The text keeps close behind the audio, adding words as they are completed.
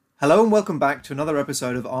Hello and welcome back to another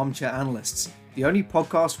episode of Armchair Analysts, the only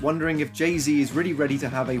podcast wondering if Jay-Z is really ready to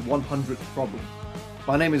have a 100th problem.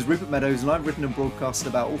 My name is Rupert Meadows and I've written and broadcasted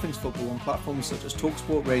about all things football on platforms such as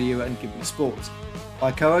TalkSport Radio and Give Me Sport.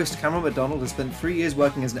 My co-host Cameron McDonald has spent 3 years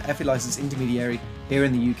working as an FA licensed intermediary here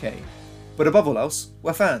in the UK. But above all else,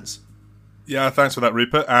 we're fans. Yeah, thanks for that,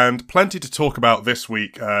 Rupert. And plenty to talk about this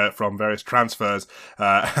week from various transfers.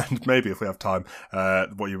 And maybe, if we have time,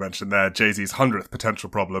 what you mentioned there, Jay-Z's 100th potential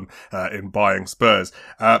problem in buying Spurs.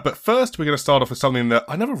 But first, we're going to start off with something that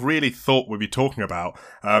I never really thought we'd be talking about,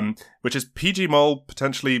 which is PGMOL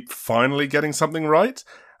potentially finally getting something right.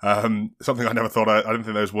 Something I never thought, I didn't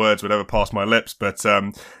think those words would ever pass my lips, but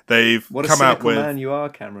they've What come out with... What a cynical man you are,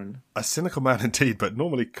 Cameron. A cynical man indeed, but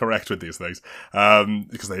normally correct with these things,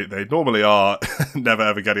 because they normally are never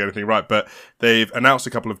ever getting anything right. But they've announced a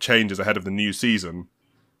couple of changes ahead of the new season.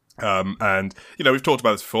 And, you know, we've talked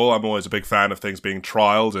about this before. I'm always a big fan of things being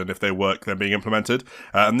trialled, and if they work, then being implemented.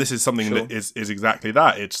 And this is something that is exactly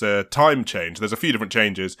that. It's a time change. There's a few different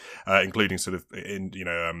changes, including sort of,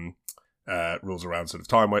 rules around sort of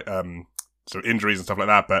time, sort of injuries and stuff like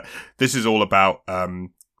that. But this is all about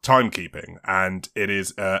timekeeping, and it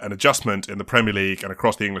is an adjustment in the Premier League and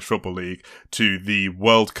across the English Football League to the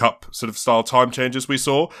World Cup sort of style time changes we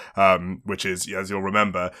saw, which is, as you'll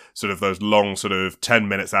remember, sort of those long sort of 10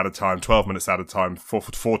 minutes at a time, 12 minutes at a time,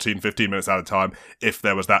 14, 15 minutes at a time, if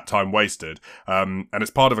there was that time wasted. And it's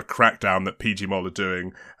part of a crackdown that PGMOL are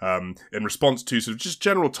doing in response to sort of just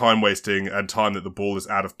general time wasting and time that the ball is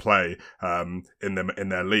out of play in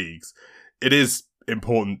their leagues. It is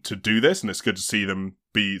important to do this, and it's good to see them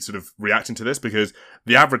be sort of reacting to this, because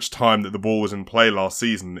the average time that the ball was in play last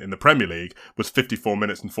season in the Premier League was 54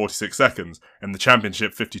 minutes and 46 seconds. In the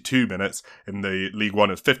Championship, 52 minutes. In the League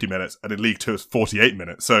One, it's 50 minutes. And in League Two, it's 48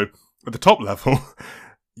 minutes. So at the top level,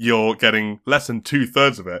 you're getting less than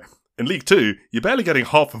 2/3 of it. In League Two, you're barely getting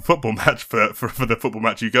half a football match for the football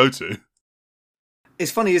match you go to.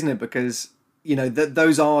 It's funny, isn't it? Because, you know,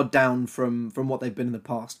 those are down from what they've been in the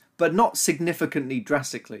past, but not significantly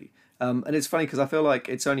drastically. And it's funny because I feel like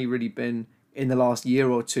it's only really been in the last year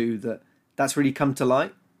or two that that's really come to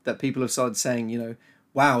light, that people have started saying, you know,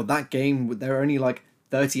 wow, that game, there are only like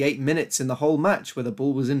 38 minutes in the whole match where the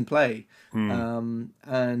ball was in play.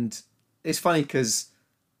 And it's funny because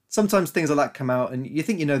sometimes things like that come out and you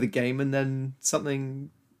think you know the game, and then something,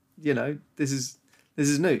 you know, this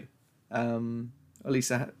is new. At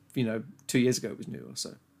least, 2 years ago it was new or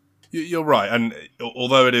so. You're right, and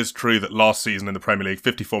although it is true that last season in the Premier League,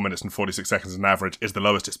 54 minutes and 46 seconds on average is the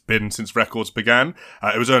lowest it's been since records began.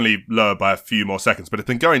 It was only lower by a few more seconds, but it's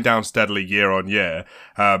been going down steadily year on year.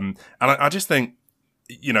 And I just think,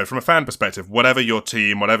 you know, from a fan perspective, whatever your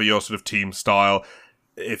team, whatever your sort of team style,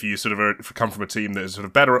 if you sort of come from a team that is sort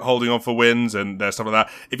of better at holding on for wins and stuff like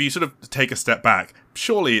that, if you sort of take a step back,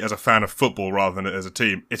 surely as a fan of football rather than as a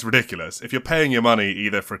team, it's ridiculous. If you're paying your money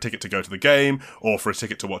either for a ticket to go to the game or for a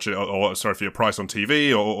ticket to watch it, or for your price on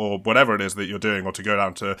TV or whatever it is that you're doing, or to go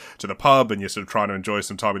down to the pub and you're sort of trying to enjoy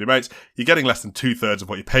some time with your mates, you're getting less than 2/3 of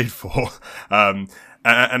what you paid for.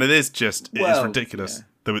 And it is ridiculous. Yeah.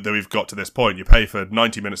 That we've got to this point. You pay for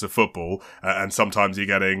 90 minutes of football, and sometimes you're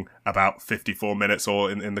getting about 54 minutes,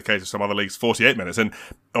 or in the case of some other leagues, 48 minutes. And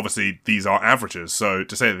obviously, these are averages. So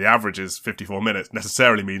to say that the average is 54 minutes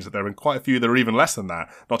necessarily means that there are quite a few that are even less than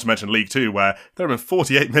that. Not to mention League Two, where there have been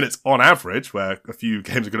 48 minutes on average, where a few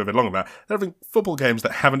games are going to have been longer than that. There have been football games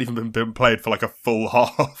that haven't even been played for like a full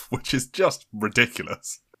half, which is just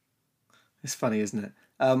ridiculous. It's funny, isn't it?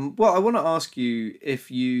 Well, I want to ask you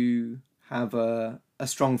if you have a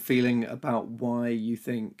strong feeling about why you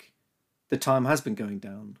think the time has been going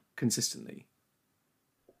down consistently.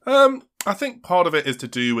 I think part of it is to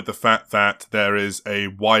do with the fact that there is a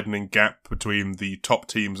widening gap between the top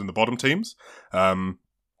teams and the bottom teams.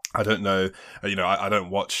 I don't know, I don't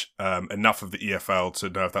watch enough of the EFL to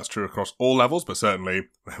know if that's true across all levels, but certainly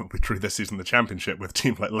it will be true this season in the Championship with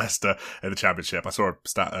teams like Leicester in the Championship. I saw a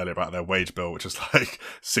stat earlier about their wage bill, which is like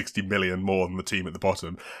 60 million more than the team at the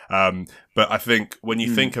bottom. But I think when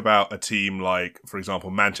you think about a team like, for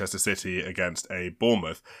example, Manchester City against a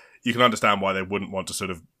Bournemouth, you can understand why they wouldn't want to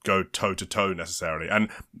sort of go toe-to-toe necessarily. And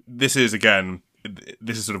this is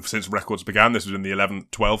sort of since records began. This was in the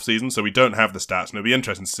 11-12 season, so we don't have the stats, and it'll be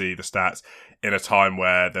interesting to see the stats in a time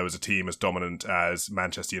where there was a team as dominant as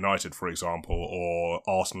Manchester United, for example, or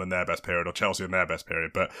Arsenal in their best period, or Chelsea in their best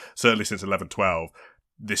period. But certainly since 11-12,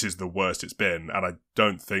 this is the worst it's been, and I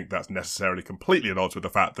don't think that's necessarily completely at odds with the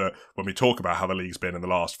fact that when we talk about how the league's been in the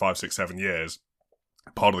last 5, 6, 7 years,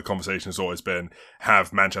 part of the conversation has always been,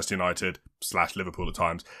 have Manchester United / Liverpool at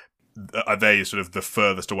times, are they sort of the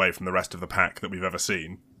furthest away from the rest of the pack that we've ever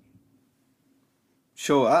seen?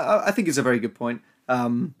 Sure, I think it's a very good point.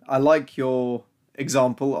 I like your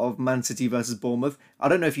example of Man City versus Bournemouth. I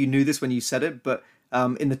don't know if you knew this when you said it, but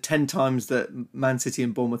in the 10 times that Man City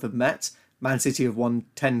and Bournemouth have met, Man City have won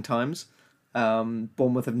 10 times.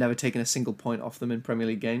 Bournemouth have never taken a single point off them in Premier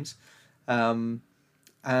League games. Um,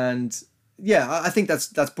 and yeah, I think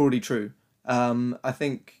that's broadly true. I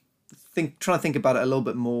think trying to think about it a little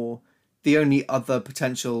bit more. The only other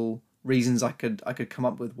potential reasons I could come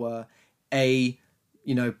up with were a,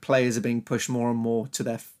 players are being pushed more and more to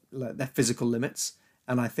their physical limits,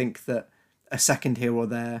 and I think that a second here or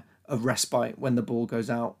there of respite when the ball goes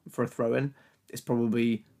out for a throw in is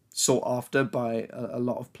probably sought after by a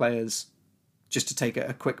lot of players, just to take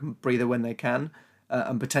a quick breather when they can,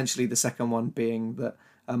 and potentially the second one being that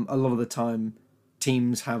a lot of the time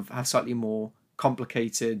teams have slightly more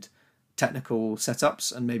complicated technical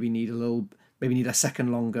setups and maybe need a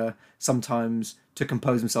second longer sometimes to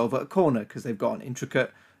compose themselves at a corner because they've got an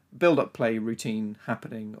intricate build-up play routine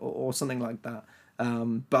happening or something like that.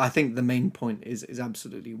 But I think the main point is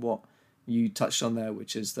absolutely what you touched on there,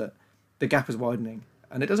 which is that the gap is widening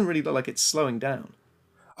and it doesn't really look like it's slowing down.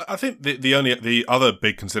 I think the other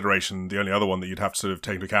big consideration, the only other one that you'd have to sort of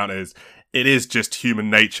take into account is it is just human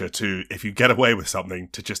nature to, if you get away with something,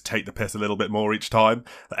 to just take the piss a little bit more each time.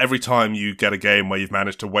 Every time you get a game where you've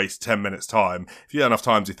managed to waste 10 minutes time, if you get enough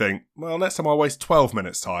times you think, well, next time I'll waste 12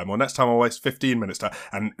 minutes time, or next time I'll waste 15 minutes time.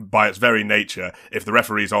 And by its very nature, if the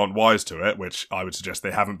referees aren't wise to it, which I would suggest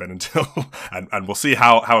they haven't been until, and we'll see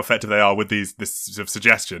how effective they are with this sort of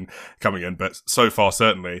suggestion coming in, but so far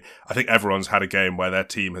certainly, I think everyone's had a game where their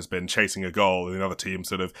team has been chasing a goal, and the other team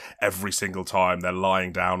sort of every single time they're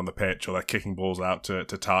lying down on the pitch or they're kicking balls out to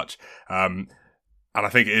touch. And I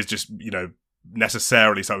think it is just,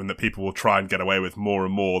 necessarily something that people will try and get away with more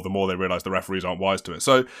and more the more they realise the referees aren't wise to it.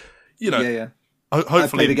 So, Yeah. hopefully... I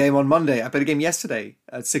played a game on Monday. I played a game yesterday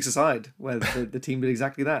at 6-a-side where the team did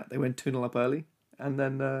exactly that. They went 2-0 up early, and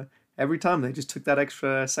then every time they just took that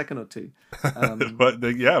extra second or two. But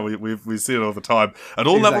yeah, we see it all the time at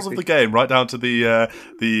all levels of the game, right down to the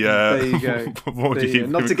there you go.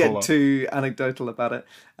 Not to get up? too anecdotal about it,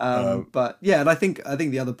 but yeah, and I think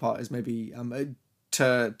the other part is maybe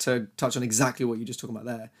to touch on exactly what you're just talking about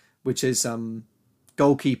there, which is the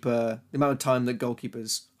amount of time that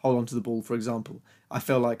goalkeepers hold onto the ball, for example, I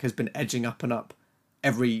feel like has been edging up and up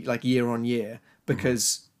every year on year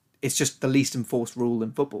because it's just the least enforced rule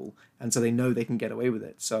in football, and so they know they can get away with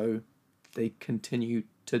it, so they continue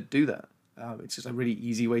to do that. It's just a really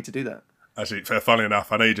easy way to do that. Actually, funnily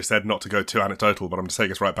enough, I know you just said not to go too anecdotal, but I'm going to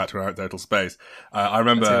take us right back to an anecdotal space. I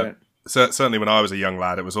remember... Certainly when I was a young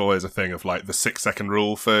lad, it was always a thing of the 6-second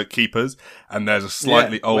rule for keepers, and there's a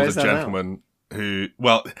slightly older gentleman who,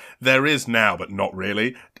 well, there is now, but not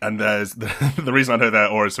really. And there's the reason I know there,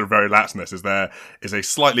 or is sort of very lax in this, is there is a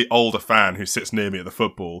slightly older fan who sits near me at the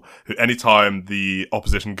football, who anytime the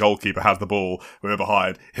opposition goalkeeper has the ball, we're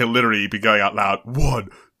behind, he'll literally be going out loud, 1,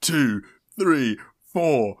 2, 3,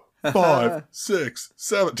 4, 5, 6,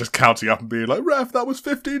 7, just counting up and being like, ref, that was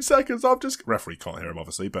 15 seconds. Referee can't hear him,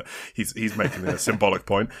 obviously, but he's making a symbolic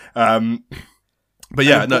point. But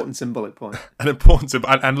yeah, an important symbolic point. An important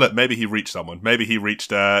and look, maybe he reached someone. Maybe he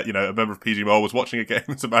reached, a member of PGMOL was watching a game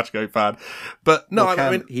as a Matchgo fan. But no,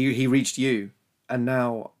 I mean, he reached you, and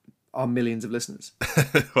now our millions of listeners.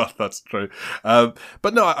 Well, that's true.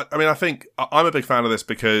 But no, I think I'm a big fan of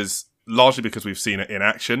this largely because we've seen it in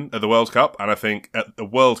action at the World Cup, and I think at the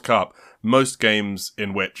World Cup, most games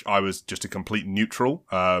in which I was just a complete neutral,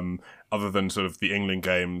 other than sort of the England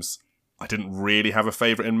games, I didn't really have a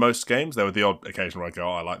favourite in most games. There were the odd occasion where I go,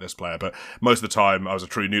 I like this player, but most of the time I was a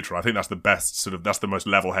true neutral. I think that's the best that's the most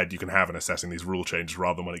level head you can have in assessing these rule changes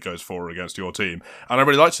rather than when it goes forward against your team. And I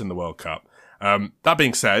really liked it in the World Cup. That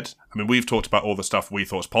being said, we've talked about all the stuff we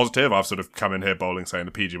thought was positive. I've sort of come in here bowling saying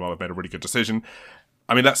the PGMOL have made a really good decision.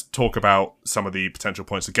 Let's talk about some of the potential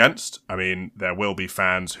points against. There will be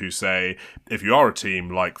fans who say, if you are a team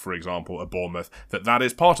like, for example, a Bournemouth, that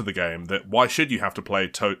is part of the game, that why should you have to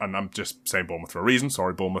play and I'm just saying Bournemouth for a reason,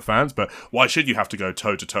 sorry Bournemouth fans, but why should you have to go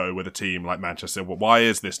toe-to-toe with a team like Manchester? Well, why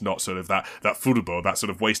is this not sort of that football, that sort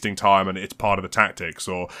of wasting time and it's part of the tactics,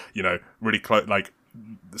 or, really close,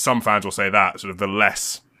 some fans will say that, sort of the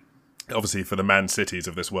less... Obviously, for the Man Cities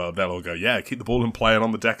of this world, they'll all go, yeah, keep the ball in play and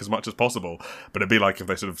on the deck as much as possible. But it'd be like if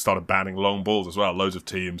they sort of started banning long balls as well. Loads of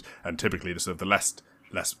teams, and typically the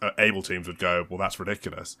less able teams would go, well, that's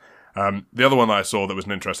ridiculous. The other one that I saw that was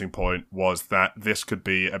an interesting point was that this could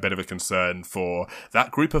be a bit of a concern for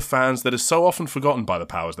that group of fans that is so often forgotten by the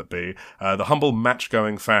powers that be, the humble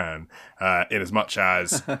match-going fan, in as much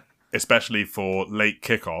as... especially for late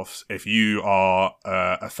kickoffs, if you are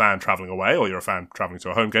a fan travelling away, or you're a fan travelling to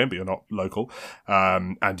a home game, but you're not local,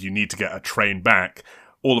 and you need to get a train back,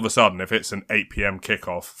 all of a sudden, if it's an 8 p.m.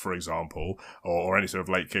 kickoff, for example, or any sort of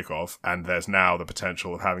late kickoff, and there's now the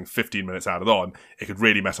potential of having 15 minutes added on, it could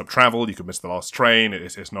really mess up travel. You could miss the last train.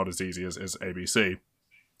 It's not as easy as ABC,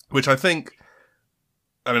 which I think...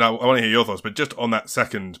 I mean, I want to hear your thoughts, but just on that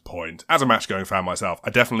second point, as a match-going fan myself,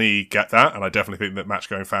 I definitely get that, and I definitely think that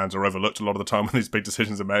match-going fans are overlooked a lot of the time when these big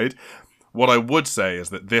decisions are made. What I would say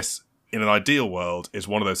is that this, in an ideal world, is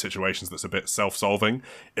one of those situations that's a bit self-solving,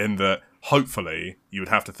 in that hopefully you would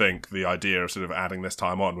have to think the idea of sort of adding this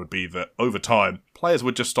time on would be that over time, players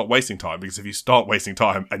would just stop wasting time, because if you start wasting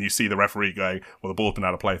time and you see the referee going, well, the ball's been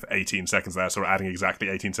out of play for 18 seconds there, so we're adding exactly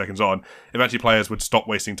 18 seconds on, eventually players would stop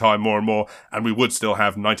wasting time more and more, and we would still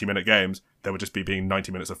have 90-minute games. There would just be being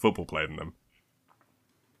 90 minutes of football played in them.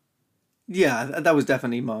 Yeah, that was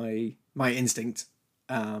definitely my instinct,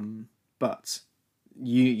 but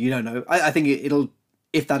you don't know. I think it'll,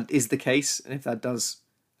 if that is the case, and if that does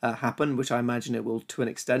happen, which I imagine it will to an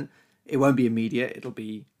extent, it won't be immediate. It'll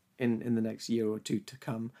be in the next year or two to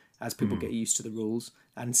come as people get used to the rules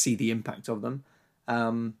and see the impact of them.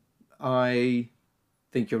 I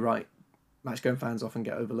think you're right. Match-going fans often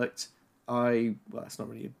get overlooked. It's not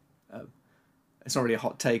really a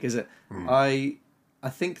hot take, is it? I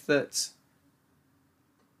think that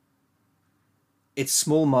it's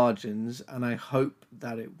small margins, and I hope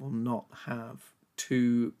that it will not have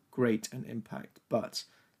too great an impact, but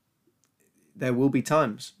there will be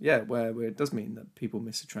times, where it does mean that people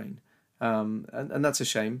miss a train, and that's a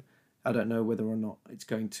shame. I don't know whether or not it's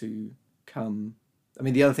going to come. I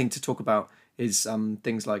mean, the other thing to talk about is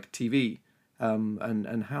things like TV,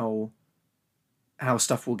 and how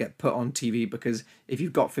stuff will get put on TV, because if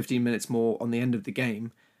you've got 15 minutes more on the end of the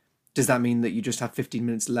game, does that mean that you just have 15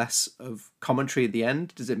 minutes less of commentary at the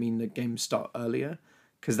end? Does it mean the games start earlier?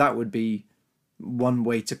 Because that would be one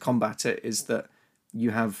way to combat it, is that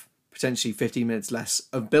you have potentially 15 minutes less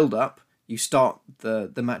of build-up. You start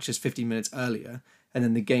the matches 15 minutes earlier, and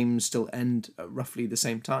then the games still end at roughly the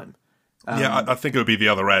same time. I think it would be the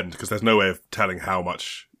other end, because there's no way of telling how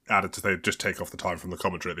much added to. They'd just take off the time from the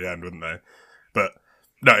commentary at the end, wouldn't they? But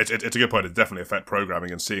no, it's a good point. It definitely affect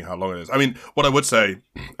programming and seeing how long it is. I mean, what I would say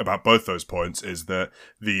about both those points is that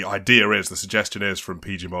the suggestion is from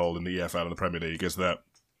PGMOL in the EFL and the Premier League, is that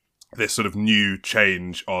this sort of new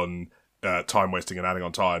change on time wasting and adding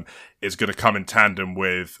on time is going to come in tandem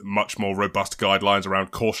with much more robust guidelines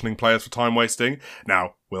around cautioning players for time wasting.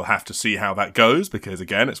 Now, we'll have to see how that goes, because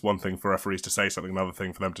again, it's one thing for referees to say something, another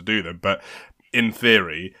thing for them to do them. But in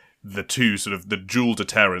theory, the two sort of the dual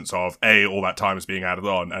deterrents of A, all that time is being added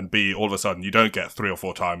on, and B, all of a sudden you don't get 3 or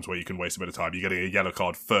 4 times where you can waste a bit of time. You're getting a yellow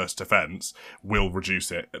card first offence, will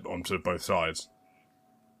reduce it onto both sides.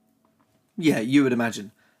 Yeah, you would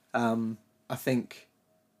imagine. I think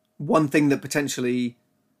one thing that potentially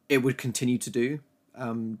it would continue to do,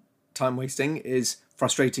 time wasting, is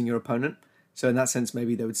frustrating your opponent. So in that sense,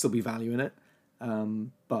 maybe there would still be value in it.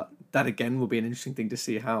 But that again will be an interesting thing to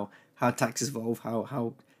see how tactics evolve,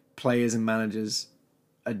 how players and managers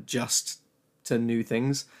adjust to new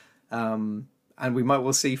things. And we might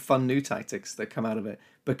well see fun new tactics that come out of it.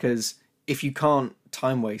 Because if you can't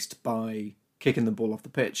time waste by kicking the ball off the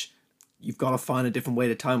pitch, you've got to find a different way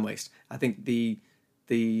to time waste. I think the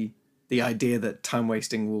idea that time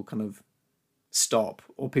wasting will kind of stop,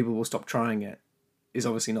 or people will stop trying it, is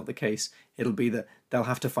obviously not the case. It'll be that they'll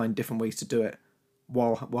have to find different ways to do it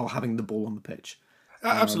while having the ball on the pitch.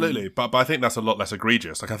 Absolutely, but I think that's a lot less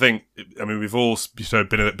egregious. Like, I mean, we've all sort of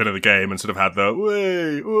been at the game and sort of had the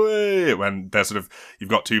way when there's sort of, you've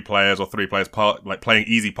got 2 players or 3 players playing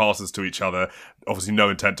easy passes to each other, obviously no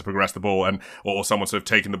intent to progress the ball, and or someone sort of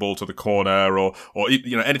taking the ball to the corner, or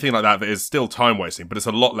anything like that is still time wasting. But it's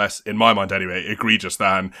a lot less, in my mind anyway, egregious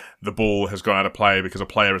than the ball has gone out of play because a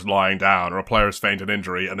player is lying down or a player has feigned an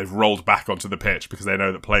injury and they've rolled back onto the pitch because they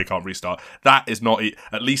know that play can't restart. That is not.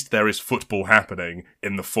 At least there is football happening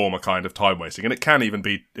in the former kind of time wasting, and it can even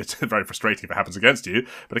be. It's very frustrating if it happens against you,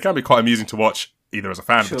 but it can be quite amusing to watch, either as a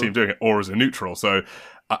fan of the team doing it or as a neutral. So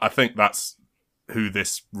I think that's who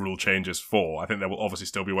this rule change is for. I think there will obviously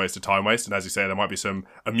still be ways to time waste, and as you say, there might be some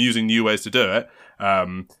amusing new ways to do it.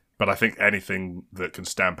 But I think anything that can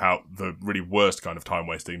stamp out the really worst kind of time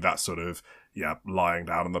wasting, that sort of lying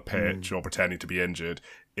down on the pitch or pretending to be injured,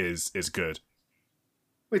 is good.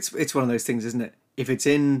 It's one of those things, isn't it? If it's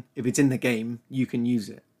in the game, you can use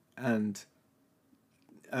it, and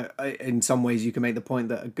in some ways, you can make the point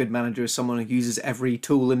that a good manager is someone who uses every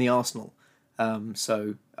tool in the arsenal.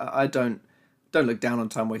 So I don't look down on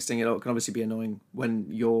time wasting. It can obviously be annoying when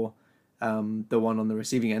you're the one on the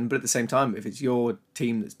receiving end. But at the same time, if it's your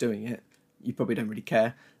team that's doing it, you probably don't really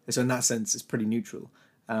care. So in that sense, it's pretty neutral.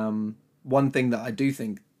 One thing that I do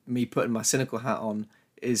think, me putting my cynical hat on,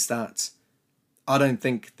 is that I don't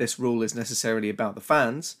think this rule is necessarily about the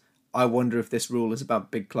fans. I wonder if this rule is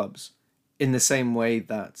about big clubs, in the same way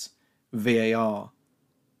that VAR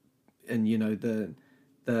and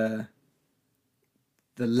the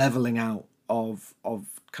leveling out of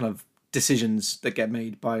kind of decisions that get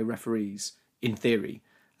made by referees, in theory,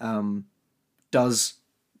 does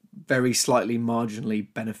very slightly marginally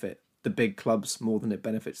benefit the big clubs more than it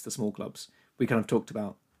benefits the small clubs. We kind of talked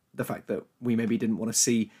about the fact that we maybe didn't want to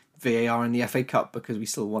see VAR in the FA Cup because we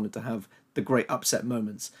still wanted to have the great upset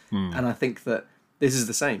moments. And I think that this is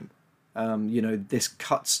the same. This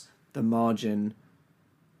cuts the margin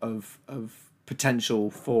of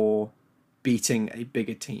potential for beating a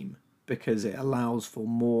bigger team, because it allows for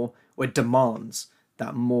more, or it demands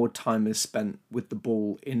that more time is spent with the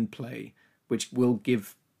ball in play, which will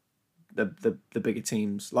give the bigger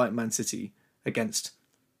teams like Man City against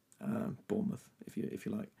Bournemouth, if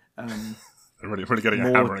you like. Really getting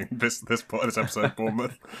a hammering this episode,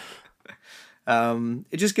 Bournemouth.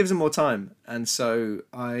 It just gives them more time, and so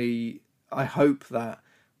I hope that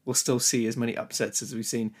we'll still see as many upsets as we've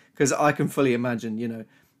seen, because I can fully imagine.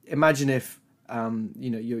 Imagine if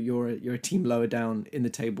you're a team lower down in the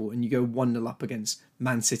table and you go 1-0 up against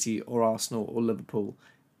Man City or Arsenal or Liverpool,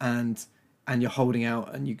 and you're holding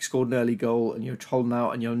out and you scored an early goal and you're holding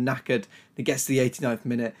out and you're knackered. It gets to the 89th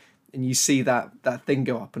minute and you see that thing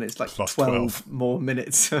go up and it's like Plus 12 more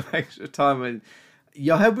minutes of extra time, and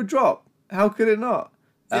your head would drop. How could it not?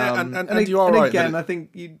 Yeah, and you are right. Again, I think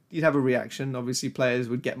you'd have a reaction. Obviously, players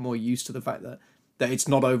would get more used to the fact that it's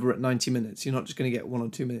not over at 90 minutes. You're not just going to get 1 or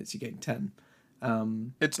 2 minutes. You're getting 10.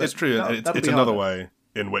 It's true. It's another way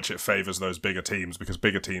in which it favours those bigger teams, because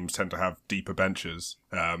bigger teams tend to have deeper benches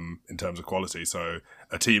in terms of quality. So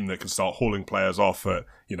a team that can start hauling players off at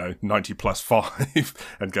 90 plus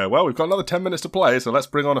 5 and go, well, we've got another 10 minutes to play, so let's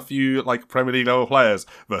bring on a few like Premier League level players,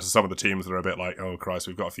 versus some of the teams that are a bit like, oh Christ,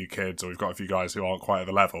 we've got a few kids or we've got a few guys who aren't quite at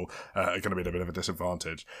the level, are going to be at a bit of a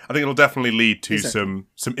disadvantage. I think it'll definitely lead to some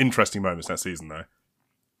interesting moments next season, though.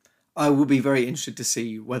 I will be very interested to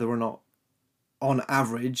see whether or not, on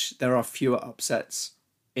average, there are fewer upsets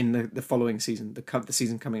in the following season, the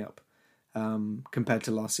season coming up, compared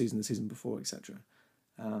to last season, the season before, etc.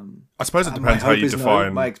 I suppose it depends how you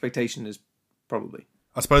define. My expectation is probably.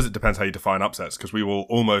 I suppose it depends how you define upsets, because we will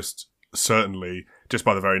almost certainly, just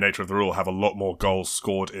by the very nature of the rule, have a lot more goals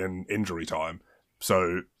scored in injury time.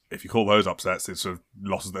 So if you call those upsets, it's sort of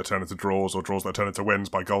losses that turn into draws or draws that turn into wins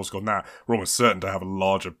by goals scored. Now we're almost certain to have a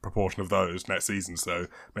larger proportion of those next season. So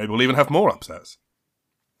maybe we'll even have more upsets.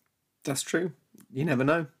 That's true. You never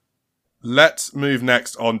know. Let's move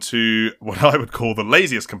next on to what I would call the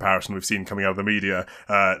laziest comparison we've seen coming out of the media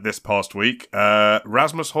this past week.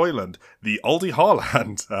 Rasmus Højlund, the Oldie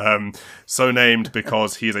Haaland, so named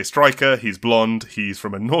because he is a striker, he's blonde, he's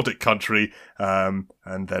from a Nordic country, and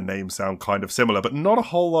their names sound kind of similar, but not a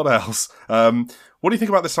whole lot else. What do you think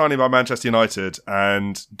about this signing by Manchester United,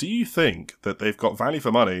 and do you think that they've got value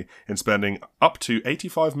for money in spending up to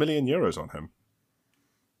 85 million euros on him?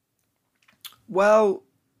 Well,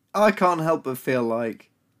 I can't help but feel like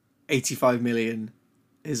 85 million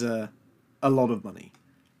is a lot of money,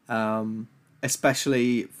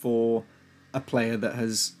 especially for a player that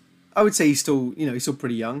has. I would say he's still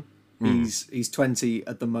pretty young. He's 20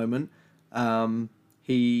 at the moment.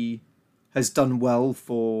 He has done well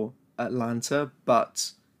for Atlanta,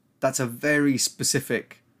 but that's a very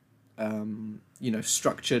specific,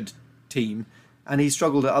 structured team, and he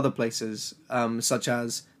struggled at other places, such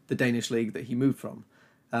as the Danish league that he moved from.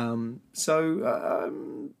 We'll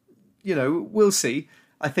see.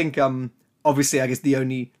 I think, obviously, I guess the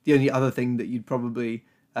only other thing that you'd probably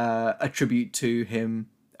attribute to him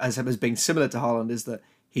as being similar to Haaland is that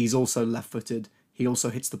he's also left-footed. He also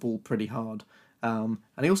hits the ball pretty hard, and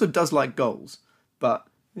he also does like goals. But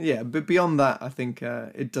beyond that, I think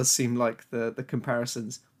it does seem like the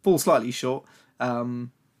comparisons fall slightly short.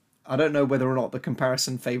 I don't know whether or not the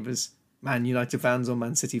comparison favours Man United fans or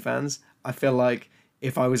Man City fans. I feel like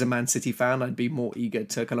if I was a Man City fan, I'd be more eager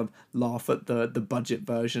to kind of laugh at the budget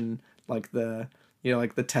version, like the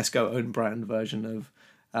Tesco own brand version of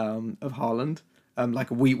Haaland.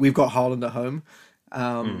 Like we've got Haaland at home,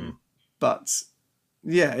 but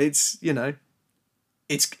yeah, it's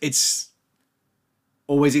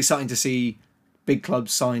always exciting to see big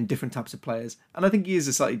clubs sign different types of players, and I think he is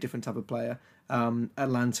a slightly different type of player.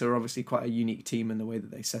 Atlanta are obviously quite a unique team in the way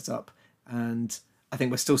that they set up, and I think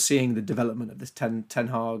we're still seeing the development of this Ten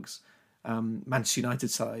Hag's Manchester United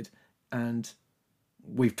side and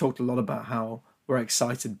we've talked a lot about how we're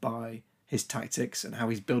excited by his tactics and how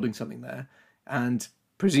he's building something there, and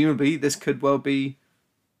presumably this could well be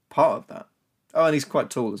part of that. Oh, and he's quite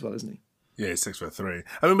tall as well, isn't he? Yeah, he's 6'3".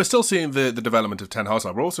 I mean, we're still seeing the development of Ten Hag.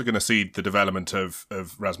 We're also going to see the development of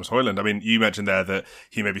Rasmus Højlund. I mean, you mentioned there that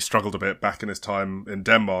he maybe struggled a bit back in his time in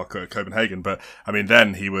Denmark at Copenhagen, but I mean,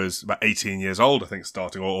 then he was about 18 years old, I think,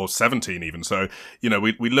 starting, or 17 even. So, you know,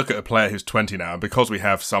 we look at a player who's 20 now, and because we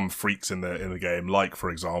have some freaks in the game, like, for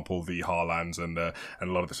example, the Haalands and a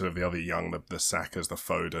lot of the sort of the other young, the Sakas, the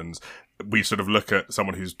Fodens, we sort of look at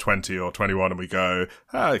someone who's 20 or 21 and we go,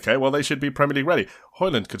 okay, well, they should be Premier League ready.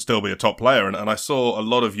 Højlund could still be a top player. And I saw a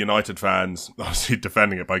lot of United fans obviously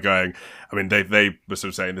defending it by going, I mean, they were sort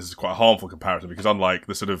of saying this is quite a harmful comparison because unlike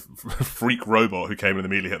the sort of freak robot who came in and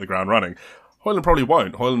immediately hit the ground running, Højlund probably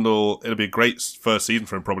won't. It'll be a great first season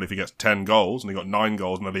for him probably if he gets 10 goals, and he got 9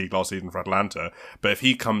 goals in the league last season for Atlanta. But if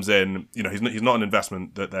he comes in, you know, he's not an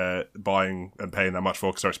investment that they're buying and paying that much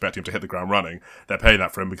for because they're expecting him to hit the ground running. They're paying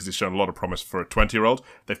that for him because he's shown a lot of promise for a 20-year-old.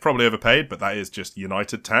 They've probably overpaid, but that is just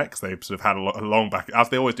United tax. They've sort of had a long back, as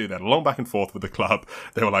they always do, they had a long back and forth with the club.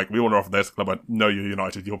 They were like, we want to offer this. The club went, no, you're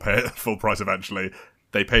United, you'll pay it full price eventually.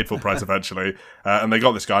 They paid full price eventually, and they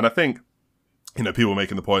got this guy. And I think, you know, people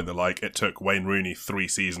making the point that, like, it took Wayne Rooney 3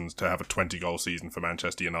 seasons to have a 20-goal season for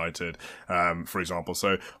Manchester United, for example.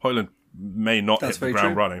 So Højlund may not hit the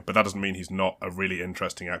ground running, but that doesn't mean he's not a really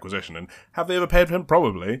interesting acquisition. And have they overpaid for him?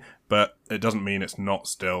 Probably, but it doesn't mean it's not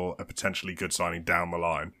still a potentially good signing down the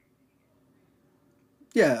line.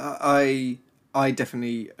 Yeah, I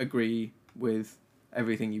definitely agree with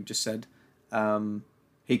everything you've just said.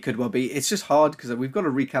 He could well be. It's just hard because we've got to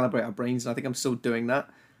recalibrate our brains, and I think I'm still doing that.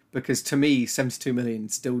 Because to me, 72 million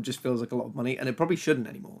still just feels like a lot of money, and it probably shouldn't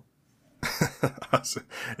anymore.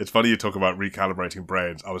 It's funny you talk about recalibrating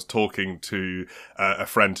brains. I was talking to a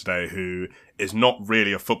friend today who is not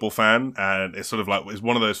really a football fan, and it's sort of like is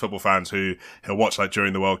one of those football fans who he'll watch like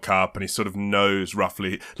during the World Cup, and he sort of knows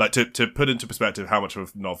roughly, like to put into perspective how much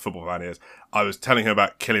of a football fan he is. I was telling him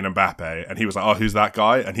about Kylian Mbappe, and he was like, "Oh, who's that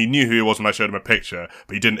guy?" And he knew who he was when I showed him a picture,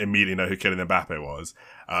 but he didn't immediately know who Kylian Mbappe was.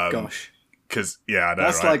 Gosh. Because, yeah, I know,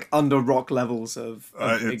 that's right? like under rock levels of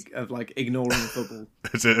like ignoring football.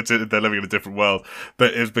 They're living in a different world.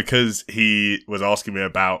 But it was because he was asking me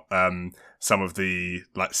about some of the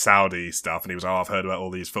like Saudi stuff, and he was like, "Oh, I've heard about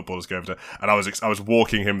all these footballers going to," and I was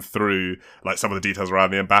walking him through like some of the details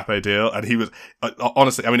around the Mbappe deal, and he was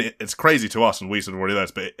honestly, I mean, it's crazy to us, and we sort of already know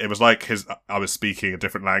this, but it was like I was speaking a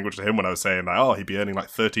different language to him when I was saying like, "Oh, he'd be earning like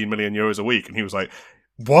 13 million euros a week," and he was like,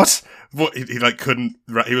 what? He like couldn't.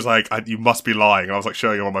 He was like, "You must be lying." And I was like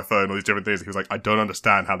showing him on my phone all these different things. He was like, "I don't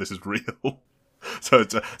understand how this is real." So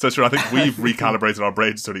sure. I think we've recalibrated our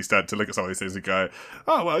brains to an extent to look at some of these things and go,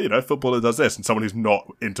 "Oh well, you know, footballer does this," and someone who's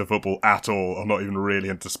not into football at all, or not even really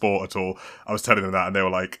into sport at all. I was telling them that, and they were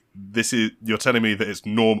like, you're telling me that it's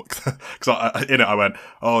normal?" Because in it, I went,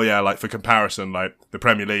 "Oh yeah, like for comparison, like the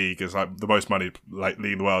Premier League is like the most money like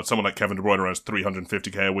league in the world. Someone like Kevin De Bruyne earns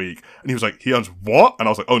 350k a week," and he was like, "He earns what?" And I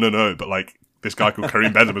was like, "Oh no, but like this guy called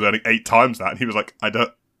Karim Benzema was earning 8 times that," and he was like,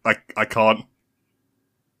 I can't."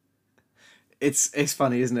 It's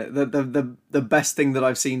funny, isn't it? The best thing that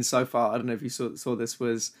I've seen so far, I don't know if you saw this,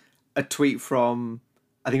 was a tweet from,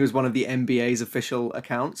 I think it was one of the NBA's official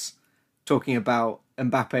accounts, talking about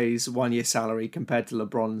Mbappe's 1-year salary compared to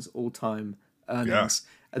LeBron's all-time earnings.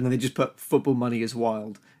 Yeah. And then they just put "football money is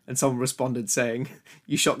wild." And someone responded saying,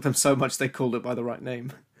 "You shocked them so much they called it by the right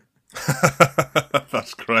name."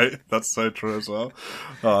 That's great. That's so true as well.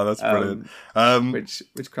 Oh, that's brilliant.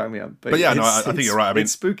 Which cracked me up. But yeah, no, I think you're right. I mean,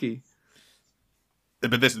 it's spooky.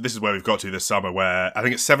 But this is where we've got to this summer, where I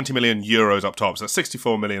think it's 70 million euros up top, so that's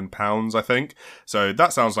 64 million pounds, I think. So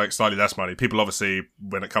that sounds like slightly less money. People obviously,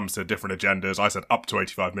 when it comes to different agendas, I said up to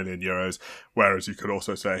 85 million euros, whereas you could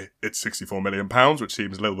also say it's 64 million pounds, which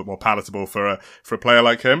seems a little bit more palatable for a player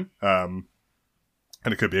like him. And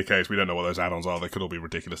it could be a case, we don't know what those add-ons are, they could all be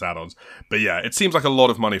ridiculous add-ons. But yeah, it seems like a lot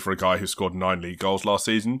of money for a guy who scored 9 league goals last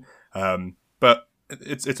season. But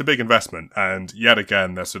it's a big investment, and yet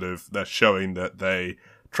again they're showing that they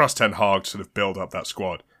trust Ten Hag to sort of build up that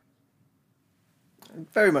squad.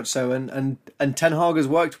 Very much so, and Ten Hag has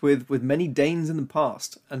worked with many Danes in the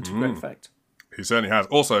past, and to great effect. He certainly has.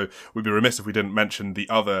 Also, we'd be remiss if we didn't mention the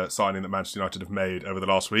other signing that Manchester United have made over the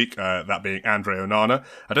last week, that being Andre Onana.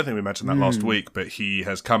 I don't think we mentioned that last week, but he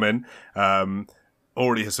has come in.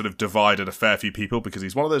 Already has sort of divided a fair few people because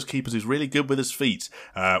he's one of those keepers who's really good with his feet,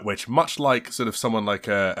 which much like sort of someone like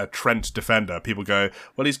a Trent defender, people go,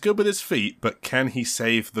 well, he's good with his feet, but can he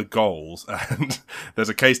save the goals? And there's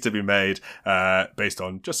a case to be made based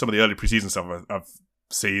on just some of the early preseason stuff I've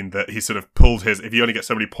seen that he's sort of pulled his, if you only get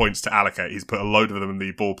so many points to allocate, he's put a load of them in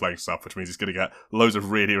the ball playing stuff, which means he's going to get loads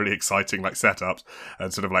of really, really exciting like setups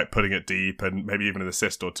and sort of like putting it deep and maybe even an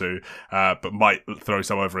assist or two, but might throw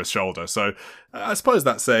some over his shoulder. So I suppose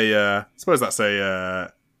that's a,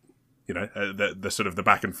 you know, the sort of the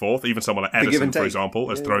back and forth. Even someone like Edison, for example,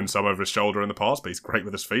 has thrown some over his shoulder in the past, but he's great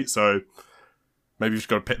with his feet. So maybe you've just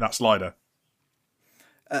got to pick that slider.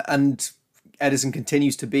 And Edison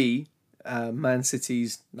continues to be Man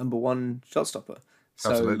City's number one shot stopper.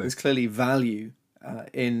 So Absolutely. there's clearly value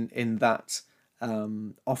in that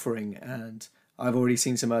offering. And I've already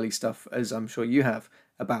seen some early stuff, as I'm sure you have,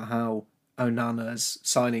 about how Onana's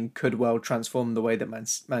signing could well transform the way that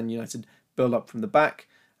Man United build up from the back,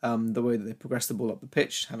 the way that they progress the ball up the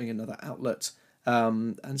pitch, having another outlet.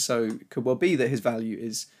 And so it could well be that his value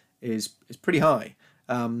is pretty high.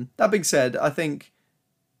 That being said, I think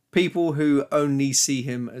people who only see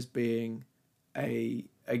him as being a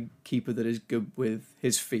keeper that is good with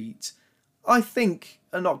his feet, I think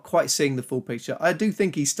are not quite seeing the full picture. I do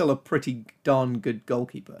think he's still a pretty darn good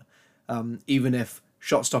goalkeeper, even if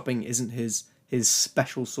shot stopping isn't his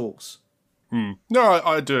special sauce. No,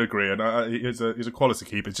 I do agree, and he's a quality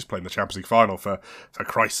keeper. He's just playing the Champions League final for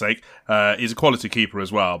Christ's sake. He's a quality keeper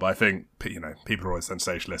as well, but I think people are always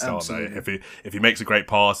sensationalist, Absolutely. aren't they? If he makes a great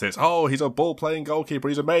pass, it's he's a ball playing goalkeeper.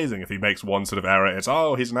 He's amazing. If he makes one sort of error, it's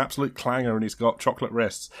he's an absolute clanger and he's got chocolate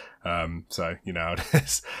wrists. So you know how it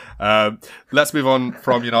is. Let's move on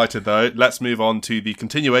from United though. Let's move on to the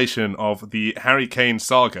continuation of the Harry Kane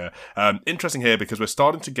saga. Interesting here because we're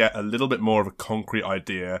starting to get a little bit more of a concrete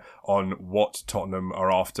idea on what Tottenham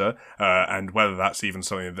are after, and whether that's even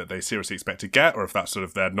something that they seriously expect to get, or if that's sort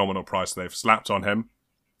of their nominal price they've slapped on him.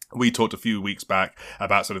 We talked a few weeks back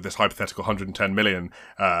about sort of this hypothetical 110 million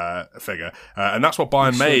figure, and that's what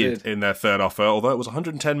Bayern made in their third offer, although it was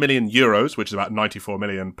 110 million euros, which is about 94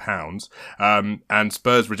 million pounds, and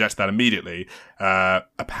Spurs rejected that immediately.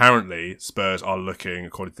 Apparently, Spurs are looking,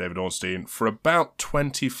 according to David Ornstein, for about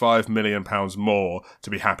 25 million pounds more to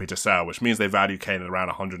be happy to sell, which means they value Kane at around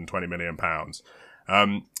 120 million pounds.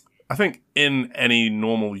 I think in any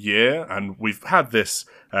normal year, and we've had this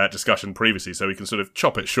discussion previously, so we can sort of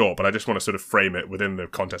chop it short, but I just want to sort of frame it within the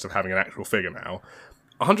context of having an actual figure now.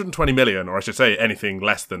 120 million, or I should say anything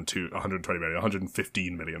less than 120 million,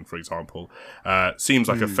 115 million, for example, seems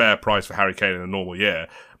like a fair price for Harry Kane in a normal year.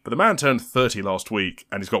 But the man turned 30 last week,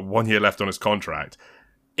 and he's got 1 year left on his contract.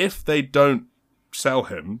 If they don't sell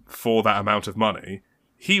him for that amount of money,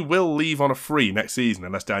 he will leave on a free next season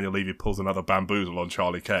unless Daniel Levy pulls another bamboozle on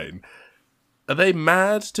Charlie Kane. Are they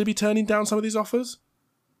mad to be turning down some of these offers?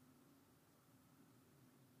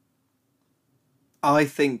 I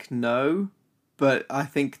think no, but I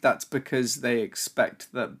think that's because they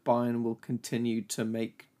expect that Bayern will continue to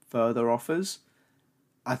make further offers.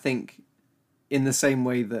 I think in the same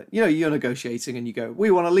way that, you're negotiating and you go,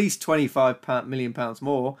 we want at least £25 million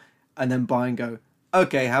more, and then Bayern go,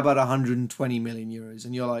 okay, how about 120 million euros?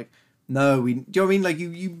 And you're like, no, do you know what I mean? Like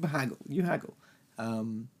you haggle.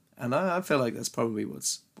 And I feel like that's probably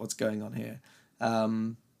what's going on here.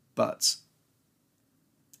 But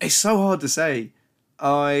it's so hard to say.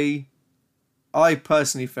 I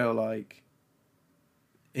personally feel like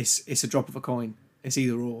it's a drop of a coin. It's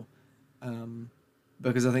either or.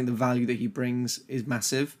 Because I think the value that he brings is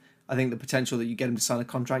massive. I think the potential that you get him to sign a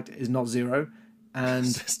contract is not zero. And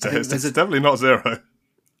it's definitely not zero.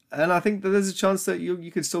 And I think that there's a chance that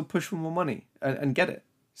you could still push for more money and get it.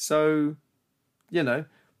 So,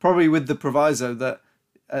 probably with the proviso that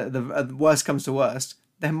the worst comes to worst,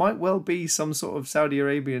 there might well be some sort of Saudi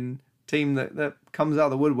Arabian team that comes out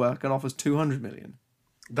of the woodwork and offers 200 million.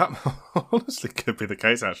 That honestly could be the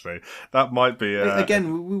case, actually. That might be...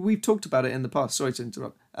 Again, we've talked about it in the past. Sorry to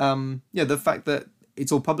interrupt. The fact that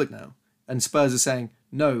it's all public now. And Spurs are saying,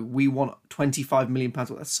 no, we want 25 million pounds.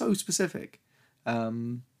 That's so specific.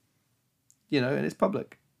 And it's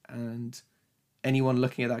public. And anyone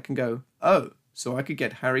looking at that can go, oh, so I could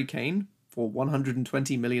get Harry Kane for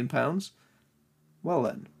 120 million pounds? Well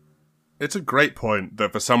then. It's a great point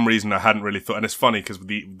that for some reason I hadn't really thought, and it's funny because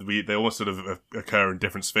they almost sort of occur in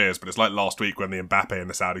different spheres, but it's like last week when the Mbappe and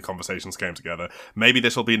the Saudi conversations came together. Maybe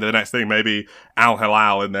this will be the next thing. Maybe Al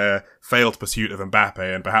Hilal in their failed pursuit of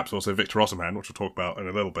Mbappe and perhaps also Victor Osimhen, which we'll talk about in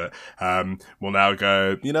a little bit, will now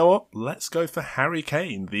go, you know what, let's go for Harry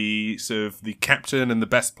Kane, the sort of the captain and the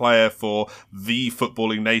best player for the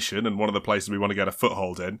footballing nation and one of the places we want to get a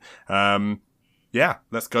foothold in.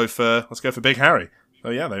 Let's go for Big Harry. Oh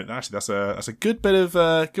yeah, actually that's a good bit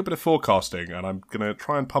of forecasting, and I'm gonna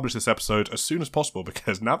try and publish this episode as soon as possible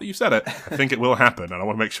because now that you've said it, I think it will happen, and I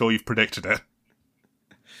want to make sure you've predicted it.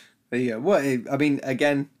 There you go. I mean,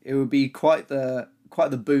 again, it would be quite the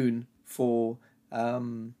boon for a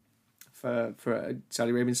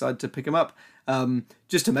Saudi Arabian side to pick him up.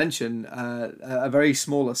 Just to mention a very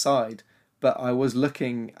small aside, but I was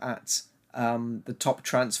looking at the top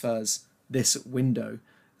transfers this window,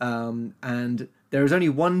 and there is only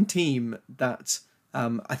one team that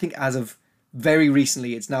I think as of very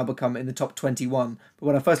recently it's now become in the top 21. But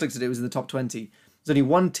when I first looked at it, it was in the top 20. There's only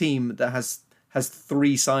one team that has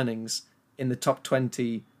 3 signings in the top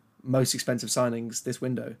 20 most expensive signings this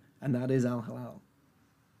window, and that is Al Hilal.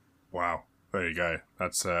 Wow, there you go.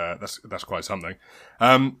 That's quite something.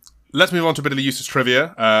 Let's move on to a bit of the usage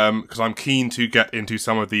trivia, because I'm keen to get into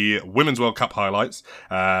some of the Women's World Cup highlights,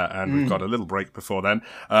 and we've got a little break before then.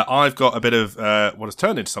 I've got a bit of what has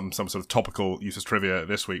turned into some sort of topical usage trivia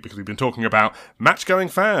this week, because we've been talking about match-going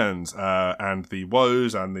fans and the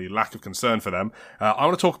woes and the lack of concern for them. I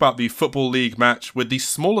want to talk about the Football League match with the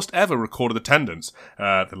smallest ever recorded attendance,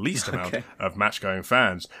 the least amount of match-going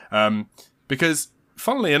fans, because,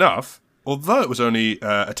 funnily enough, although it was only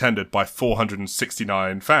attended by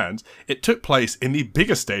 469 fans, it took place in the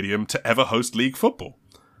biggest stadium to ever host league football.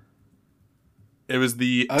 It was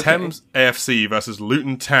the Thames AFC versus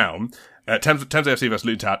Luton Town, Thames AFC versus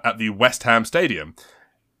Luton Town at the West Ham Stadium.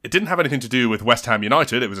 It didn't have anything to do with West Ham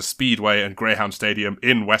United. It was a Speedway and Greyhound Stadium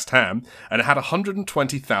in West Ham, and it had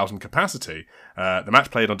 120,000 capacity. The match,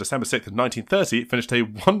 played on December 6th of 1930, finished a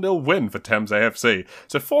 1-0 win for Thames AFC.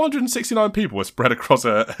 So 469 people were spread across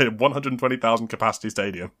a 120,000 capacity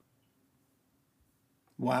stadium.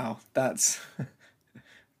 Wow, that's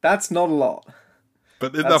not a lot.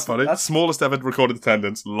 But isn't that funny? Smallest ever recorded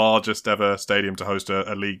attendance, largest ever stadium to host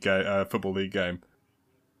a league football league game.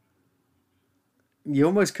 You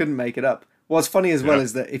almost couldn't make it up. What's funny as well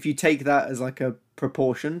is that if you take that as like a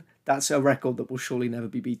proportion, that's a record that will surely never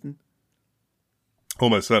be beaten.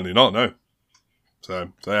 Almost certainly not, no.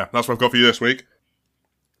 So yeah, that's what I've got for you this week.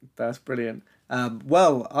 That's brilliant.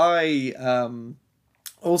 Well, I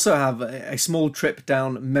also have a small trip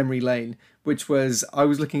down memory lane, which was I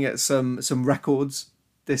was looking at some records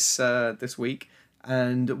this week,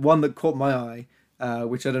 and one that caught my eye,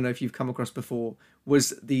 which I don't know if you've come across before,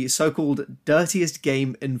 was the so-called dirtiest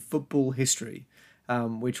game in football history,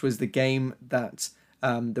 which was the game that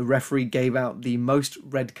the referee gave out the most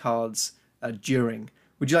red cards during.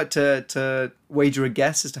 Would you like to wager a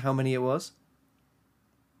guess as to how many it was?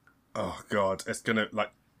 Oh, God. It's going to,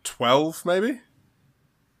 12, maybe?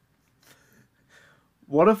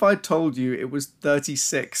 What if I told you it was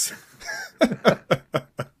 36?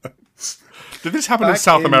 Did this happen in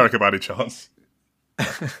South America by any chance?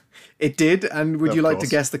 It did, and would you like to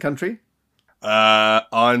guess the country?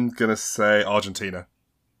 I'm going to say Argentina.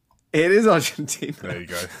 It is Argentina. There you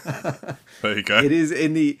go. There you go. It is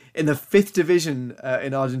in the 5th division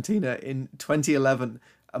in Argentina in 2011.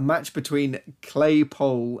 A match between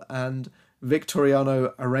Claypole and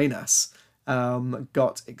Victoriano Arenas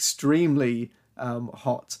got extremely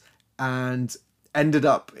hot and ended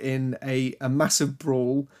up in a massive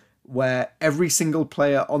brawl where every single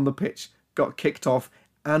player on the pitch got kicked off,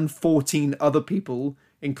 and 14 other people,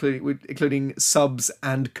 including subs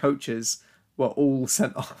and coaches, were all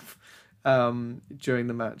sent off during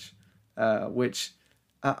the match, which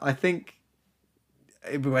I think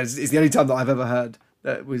is the only time that I've ever heard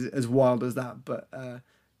that was as wild as that. But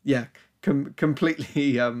yeah,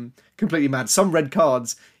 completely mad. Some red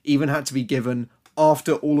cards even had to be given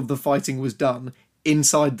after all of the fighting was done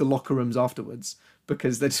inside the locker rooms afterwards,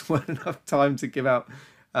 because there just weren't enough time to give out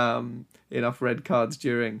enough red cards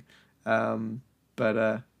during.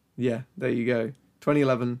 But yeah, there you go.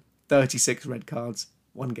 2011, 36 red cards,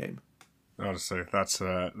 one game. Honestly, that's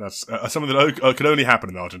something that could only happen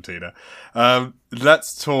in Argentina.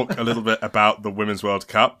 Let's talk a little bit about the Women's World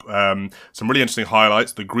Cup. Some really interesting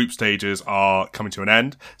highlights. The group stages are coming to an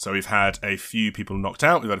end. So we've had a few people knocked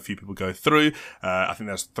out. We've had a few people go through. I think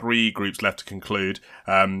there's 3 groups left to conclude.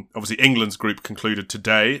 Obviously, England's group concluded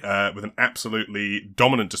today with an absolutely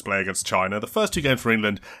dominant display against China. The first 2 games for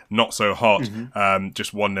England, not so hot,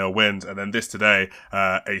 just 1-0 wins. And then this today,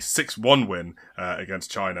 a 6-1 win against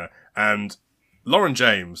China. And Lauren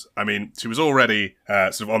James, I mean, she was already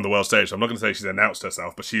sort of on the world stage. So I'm not going to say she's announced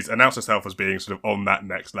herself, but she's announced herself as being sort of on that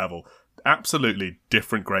next level. Absolutely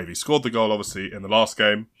different gravy. Scored the goal, obviously, in the last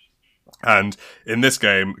game. And in this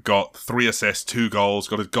game, got 3 assists, 2 goals,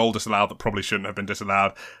 got a goal disallowed that probably shouldn't have been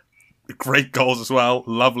disallowed. Great goals as well.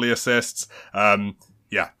 Lovely assists.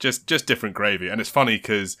 Yeah, just different gravy. And it's funny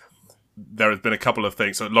because there have been a couple of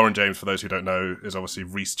things. So Lauren James, for those who don't know, is obviously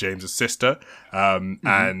Reece James's sister.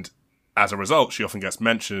 And as a result, she often gets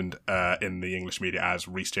mentioned in the English media as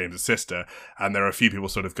Reece James' sister, and there are a few people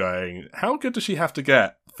sort of going, how good does she have to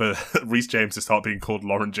get for Reece James to start being called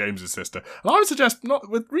Lauren James' sister? And I would suggest, not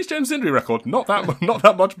with Reece James' injury record, not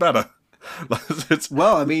that much better.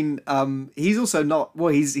 Well, I mean, he's also not.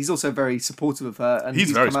 Well, he's also very supportive of her, and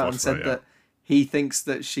he's come out and said that he thinks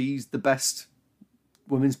that she's the best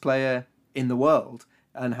women's player in the world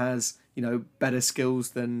and has, you know, better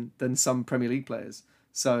skills than some Premier League players.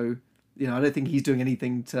 So, you know, I don't think he's doing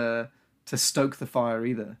anything to stoke the fire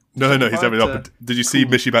either. No, he's definitely not. But did you see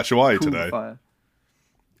Michy Batshuayi today? Fire.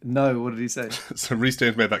 No, what did he say? So Reece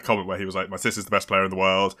James made that comment where he was like, my sister's the best player in the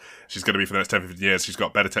world. She's going to be for the next 10, 15 years. She's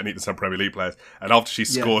got better technique than some Premier League players. And after she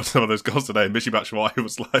scored some of those goals today, Michy Batshuayi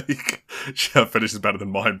was like, her finish is better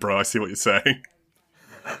than mine, bro. I see what you're saying.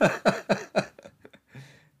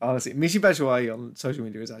 Honestly, Michy Batshuayi on social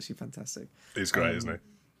media is actually fantastic. He's great, isn't he?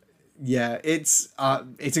 Yeah, it's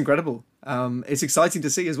incredible. It's exciting to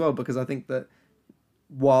see as well, because I think that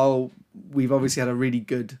while we've obviously had a really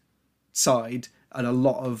good side and a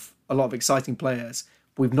lot of exciting players,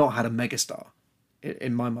 we've not had a megastar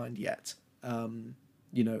in my mind yet.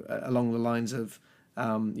 You know, along the lines of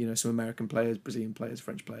you know, some American players, Brazilian players,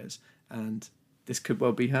 French players, and this could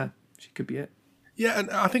well be her. She could be it. Yeah,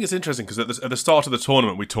 and I think it's interesting because at the start of the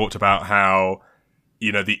tournament, we talked about how,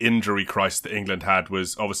 you know, the injury crisis that England had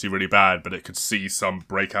was obviously really bad, but it could see some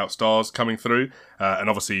breakout stars coming through. And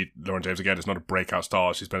obviously, Lauren James, again, is not a breakout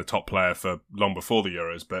star. She's been a top player for long before the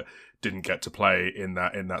Euros, but didn't get to play in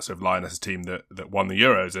that sort of Lionesses team that won the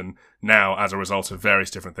Euros. And now, as a result of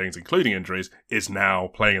various different things, including injuries, is now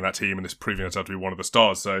playing in that team and is proving herself to be one of the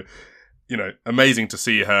stars. So, you know, amazing to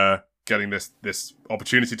see her getting this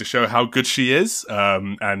opportunity to show how good she is.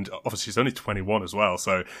 And obviously she's only 21 as well,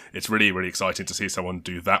 so it's really, really exciting to see someone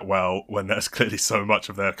do that well when there's clearly so much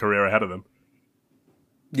of their career ahead of them.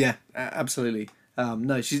 Yeah, absolutely.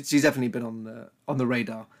 No, she's definitely been on the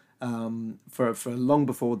radar for long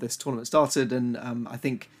before this tournament started, and I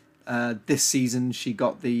think this season she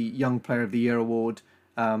got the Young Player of the Year award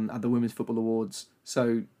at the Women's Football Awards.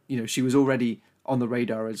 So, you know, she was already on the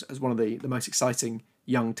radar as one of the most exciting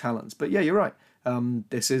young talents. But yeah, you're right.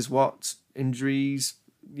 This is what injuries,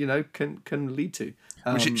 you know, can lead to.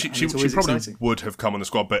 She probably would have come on the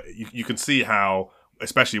squad, but you can see how,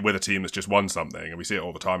 especially with a team that's just won something, and we see it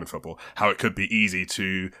all the time in football, how it could be easy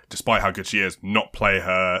to, despite how good she is, not play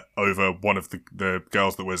her over one of the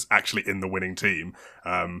girls that was actually in the winning team.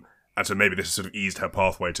 And so maybe this has sort of eased her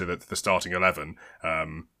pathway to the starting 11.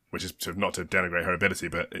 Which is sort of not to denigrate her ability,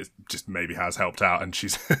 but it just maybe has helped out, and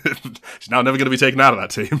she's she's now never going to be taken out of that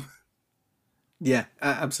team. Yeah,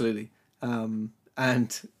 absolutely.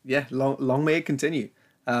 And yeah, long may it continue,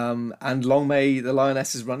 and long may the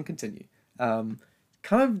Lionesses' run continue. Kind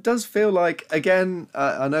of does feel like, again,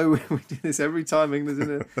 I know we do this every time England's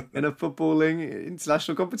in a footballing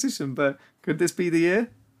international competition, but could this be the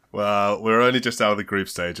year? Well, we're only just out of the group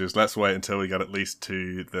stages. Let's wait until we get at least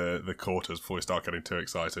to the quarters before we start getting too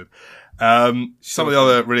excited. Some of the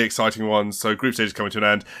other really exciting ones. So group stages coming to an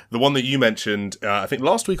end. The one that you mentioned, I think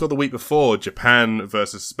last week or the week before, Japan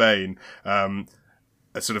versus Spain,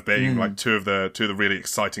 as sort of being like two of the really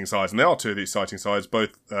exciting sides, and they are two of the exciting sides,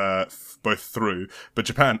 both through. But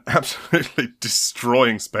Japan absolutely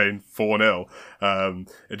destroying Spain 4-0.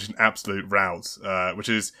 It's just an absolute rout, which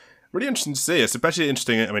is really interesting to see. It's especially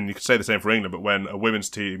interesting, I mean, you could say the same for England, but when a women's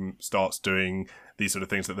team starts doing these sort of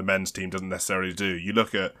things that the men's team doesn't necessarily do, you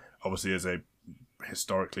look at, obviously as a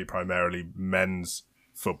historically primarily men's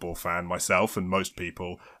football fan myself, and most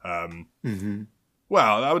people,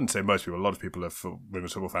 well, I wouldn't say most people, a lot of people are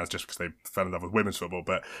women's football fans just because they fell in love with women's football,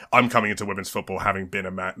 but I'm coming into women's football having been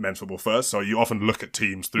a men's football first, so you often look at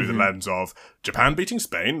teams through the lens of Japan beating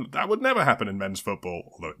Spain. That would never happen in men's football,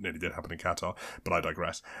 although it nearly did happen in Qatar, but I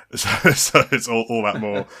digress. So it's all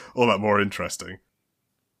that more interesting.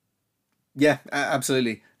 Yeah,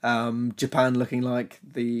 absolutely. Japan looking like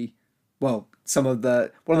one of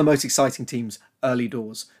the most exciting teams early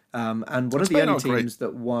doors, and one of the only teams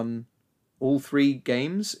that won all 3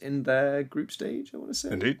 games in their group stage, I want to say.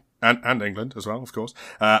 Indeed. And England as well, of course.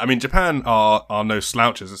 I mean, Japan are no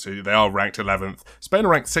slouches. They are ranked 11th. Spain are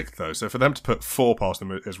ranked 6th, though, so for them to put 4 past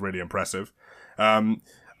them is really impressive.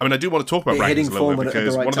 I mean, I do want to talk about rankings a little bit,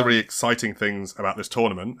 because one of the really exciting things about this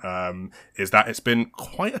tournament is that it's been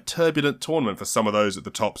quite a turbulent tournament for some of those at the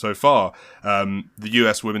top so far. The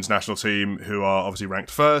US women's national team, who are obviously ranked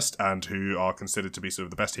first and who are considered to be sort of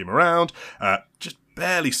the best team around, just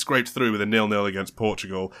barely scraped through with a 0-0 against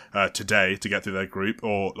Portugal today to get through their group,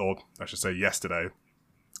 or I should say yesterday,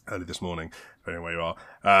 early this morning, depending on where you are.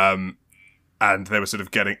 and they were sort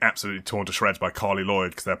of getting absolutely torn to shreds by Carly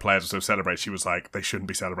Lloyd because their players were sort of celebrating. She was like, they shouldn't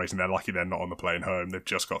be celebrating. They're lucky they're not on the plane home. They've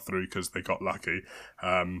just got through because they got lucky.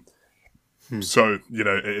 So,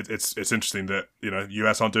 it's interesting that,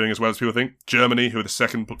 US aren't doing as well as people think. Germany, who are the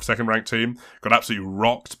second ranked team, got absolutely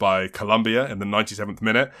rocked by Colombia in the 97th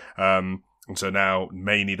minute. And so now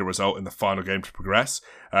may need a result in the final game to progress.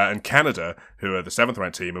 And Canada, who are the 7th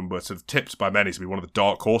ranked team and were sort of tipped by many to be one of the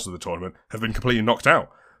dark horses of the tournament, have been completely knocked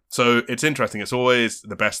out. So it's interesting. It's always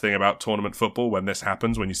the best thing about tournament football when this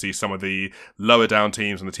happens, when you see some of the lower down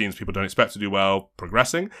teams and the teams people don't expect to do well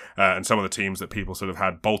progressing, and some of the teams that people sort of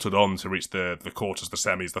had bolted on to reach the quarters, the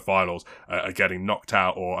semis, the finals, are getting knocked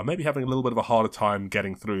out or are maybe having a little bit of a harder time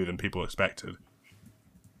getting through than people expected.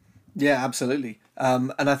 Yeah, absolutely.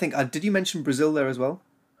 And I think, did you mention Brazil there as well?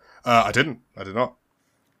 I did not.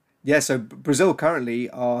 Yeah, so Brazil currently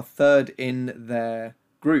are third in their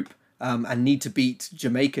group. And need to beat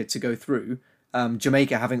Jamaica to go through.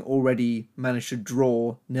 Jamaica having already managed to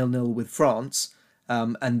draw 0-0 with France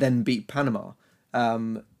and then beat Panama.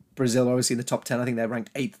 Brazil obviously in the top 10. I think they're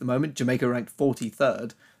ranked 8th at the moment. Jamaica ranked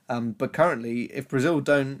 43rd. But currently, if Brazil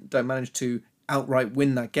don't manage to outright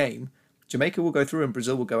win that game, Jamaica will go through and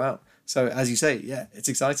Brazil will go out. So as you say, yeah, it's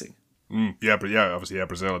exciting. Obviously,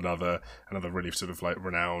 Brazil, another really sort of like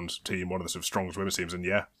renowned team, one of the sort of strongest women's teams, and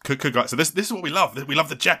could go. So this is what we love. We love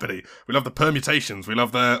the jeopardy. We love the permutations. We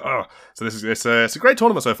love the. So it's a great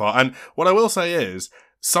tournament so far. And what I will say is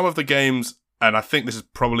some of the games, and I think this is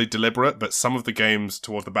probably deliberate, but some of the games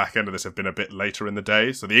towards the back end of this have been a bit later in the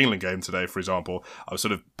day. So the England game today, for example, I was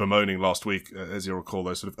sort of bemoaning last week, as you'll recall,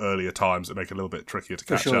 those sort of earlier times that make it a little bit trickier to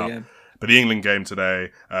catch up. Yeah. But the England game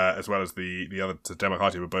today, as well as the other, Denmark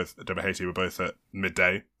Haiti were both at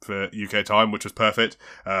midday for UK time, which was perfect.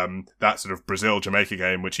 That sort of Brazil-Jamaica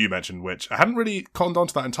game, which you mentioned, which I hadn't really conned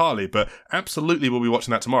onto that entirely, but absolutely we'll be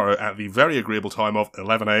watching that tomorrow at the very agreeable time of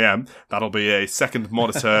 11 a.m. That'll be a second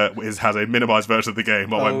monitor, has a minimised version of the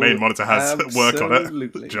game, while my main monitor has work on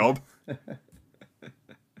it. Job.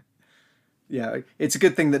 Yeah, it's a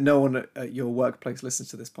good thing that no one at your workplace listens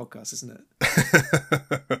to this podcast, isn't it?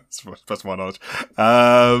 That's my knowledge.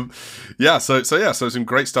 So some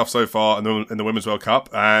great stuff so far in the Women's World Cup.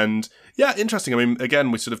 And yeah, interesting. I mean,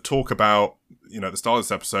 again, we sort of talk about, at the start of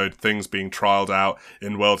this episode, things being trialled out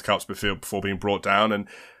in World Cups before being brought down. And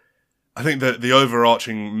I think that the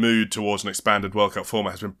overarching mood towards an expanded World Cup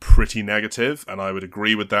format has been pretty negative, and I would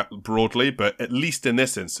agree with that broadly. But at least in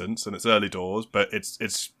this instance, and it's early doors, but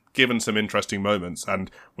it's given some interesting moments,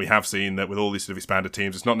 and we have seen that with all these sort of expanded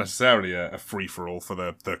teams, it's not necessarily a free-for-all for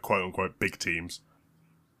the quote-unquote big teams.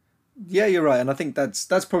 Yeah, you're right, and I think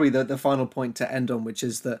that's probably the final point to end on, which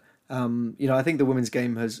is that, I think the women's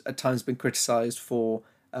game has at times been criticised for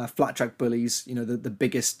flat-track bullies, the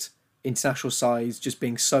biggest international sides just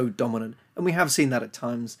being so dominant, and we have seen that at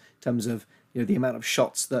times in terms of, the amount of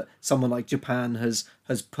shots that someone like Japan has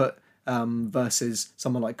put versus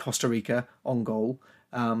someone like Costa Rica on goal.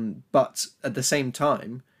 But at the same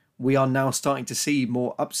time, we are now starting to see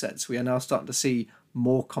more upsets. We are now starting to see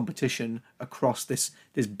more competition across this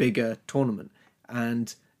bigger tournament,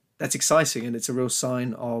 and that's exciting. And it's a real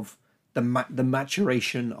sign of the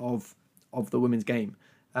maturation of the women's game.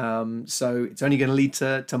 So it's only going to lead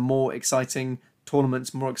to more exciting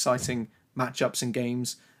tournaments, more exciting matchups and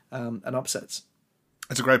games, and upsets.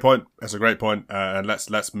 It's a great point. And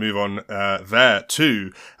let's move on there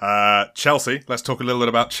to Chelsea. Let's talk a little bit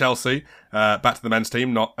about Chelsea. Back to the men's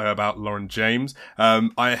team, not about Lauren James.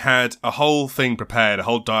 I had a whole thing prepared, a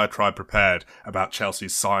whole diatribe prepared about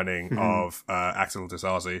Chelsea's signing of Axel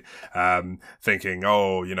Disasi, thinking,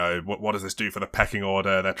 what does this do for the pecking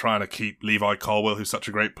order? They're trying to keep Levi Colwill, who's such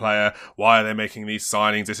a great player. Why are they making these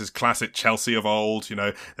signings? This is classic Chelsea of old.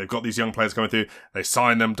 They've got these young players coming through. They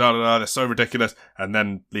sign them, they're so ridiculous. And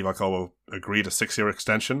then Levi Colwill agreed a 6-year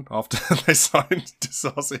extension after they signed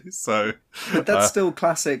Disasi. So, but that's still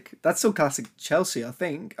classic. That's still classic Chelsea. I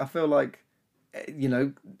think. I feel like,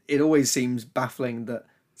 it always seems baffling that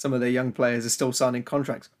some of their young players are still signing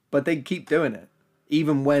contracts, but they keep doing it,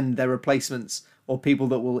 even when they're replacements or people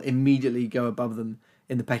that will immediately go above them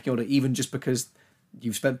in the pecking order, even just because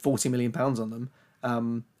you've spent £40 million on them.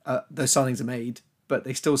 Those signings are made, but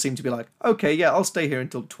they still seem to be like, okay, yeah, I'll stay here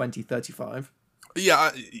until 2035.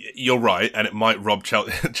 Yeah, you're right, and it might rob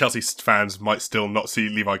Chelsea fans might still not see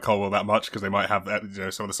Levi Colwill that much because they might have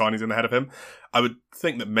some of the signings in ahead of him. I would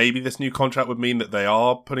think that maybe this new contract would mean that they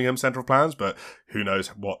are putting him central plans, but who knows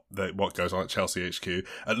what goes on at Chelsea HQ.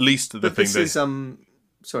 At least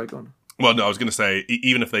sorry, go on. Well, no, I was going to say,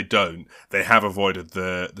 even if they don't, they have avoided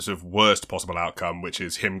the sort of worst possible outcome, which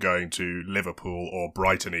is him going to Liverpool or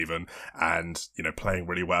Brighton even, and, playing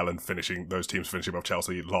really well and those teams finishing above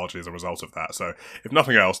Chelsea largely as a result of that. So, if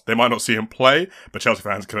nothing else, they might not see him play, but Chelsea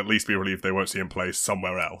fans can at least be relieved they won't see him play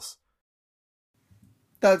somewhere else.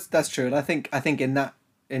 That's true, and I think in that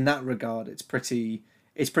regard, it's pretty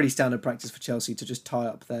standard practice for Chelsea to just tie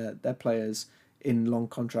up their players in long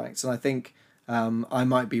contracts, and I think. I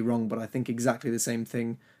might be wrong, but I think exactly the same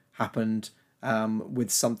thing happened with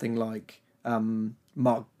something like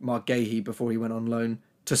Mark Gahey before he went on loan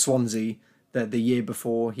to Swansea. The year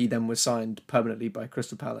before he then was signed permanently by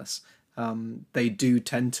Crystal Palace. They do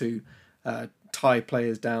tend to tie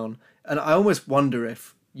players down, and I almost wonder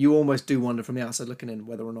if you almost do wonder from the outside looking in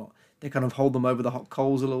whether or not they kind of hold them over the hot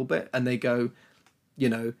coals a little bit, and they go,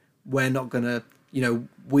 we're not gonna.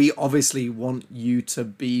 We obviously want you to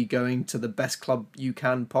be going to the best club you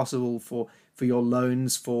can possible for your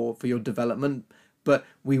loans, for your development, but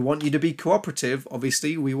we want you to be cooperative.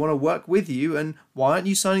 Obviously, we want to work with you, and why aren't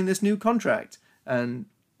you signing this new contract? And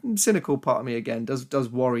cynical part of me again does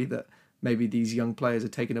worry that maybe these young players are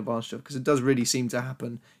taken advantage of, because it does really seem to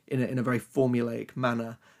happen in a very formulaic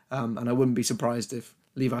manner. And I wouldn't be surprised if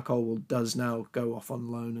Levi Colwill does now go off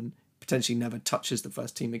on loan and potentially never touches the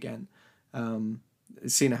first team again.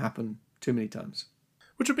 Seen it happen too many times.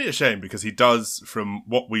 Which would be a shame, because he does, from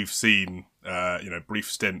what we've seen, brief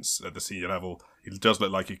stints at the senior level, he does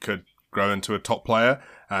look like he could grow into a top player,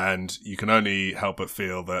 and you can only help but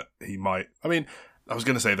feel that he might. I mean, I was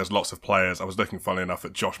going to say there's lots of players. I was looking, funnily enough,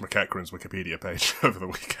 at Josh McEachran's Wikipedia page over the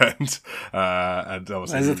weekend. And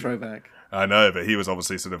obviously, there's a throwback. I know, but he was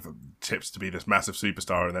obviously sort of tipped to be this massive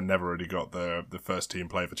superstar, and then never really got the first team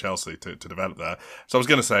play for Chelsea to develop there. So I was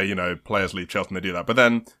going to say, players leave Chelsea and they do that. But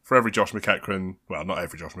then for every Josh McEachran, well, not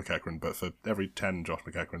every Josh McEachran, but for every 10 Josh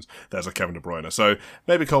McEachrans, there's a Kevin De Bruyne. So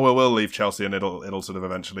maybe Colwill will leave Chelsea, and it'll sort of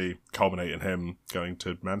eventually culminate in him going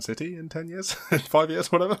to Man City in 10 years, in 5 years,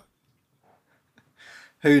 whatever.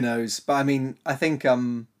 Who knows? But I mean, I think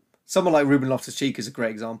someone like Ruben Loftus-Cheek is a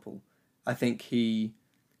great example. I think he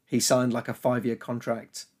signed like a 5-year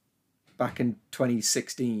contract back in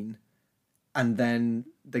 2016, and then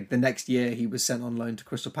the next year he was sent on loan to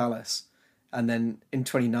Crystal Palace, and then in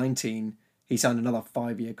 2019 he signed another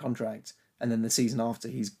 5-year contract, and then the season after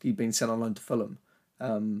he'd been sent on loan to Fulham.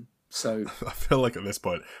 So I feel like at this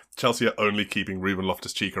point, Chelsea are only keeping Ruben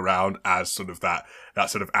Loftus-Cheek around as sort of that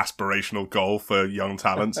sort of aspirational goal for young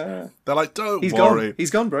talents. They're like, don't worry.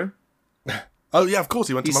 He's gone, bro. Oh, yeah, of course,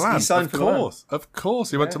 he went to Milan. He signed for Milan. Of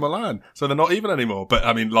course, he went to Milan. So they're not even anymore. But,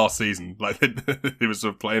 I mean, last season, he was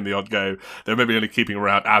sort of playing the odd game. They were maybe only keeping him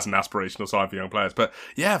around as an aspirational sign for young players. But,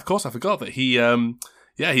 yeah, of course, I forgot that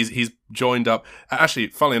he's joined up. Actually,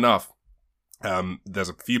 funnily enough, there's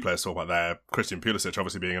a few players to talk about there. Christian Pulisic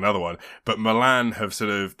obviously being another one. But Milan have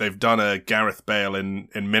they've done a Gareth Bale in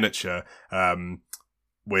miniature,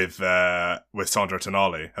 with Sandro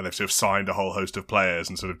Tonali, and they've sort of signed a whole host of players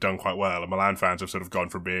and sort of done quite well. And Milan fans have sort of gone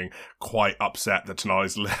from being quite upset that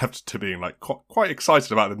Tonali's left to being like quite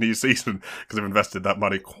excited about the new season, because they've invested that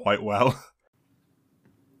money quite well.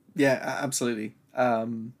 Yeah, absolutely.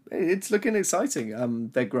 It's looking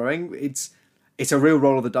exciting. They're growing. It's a real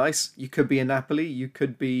roll of the dice. You could be a Napoli, you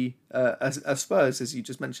could be a Spurs, as you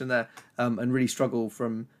just mentioned there, and really struggle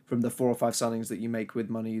from the 4 or 5 signings that you make with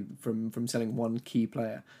money from selling one key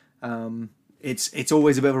player. It's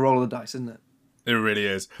always a bit of a roll of the dice, isn't it? It really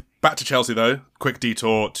is. Back to Chelsea, though. Quick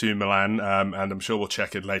detour to Milan, and I'm sure we'll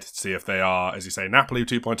check in later to see if they are, as you say, Napoli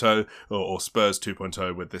 2.0 or Spurs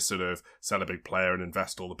 2.0 with this sort of sell a big player and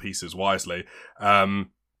invest all the pieces wisely.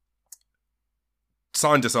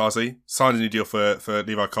 Signed Disasi, signed a new deal for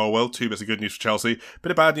Levi Colwill. 2 bits of good news for Chelsea.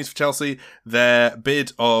 Bit of bad news for Chelsea. Their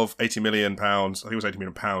bid of £80 million, I think it was £80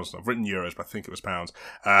 million, I've written euros, but I think it was pounds,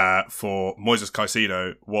 for Moises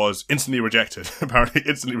Caicedo was instantly rejected. Apparently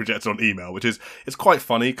instantly rejected on email, which is quite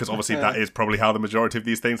funny, because obviously that is probably how the majority of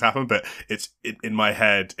these things happen, but in my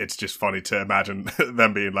head, it's just funny to imagine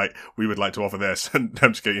them being like, we would like to offer this, and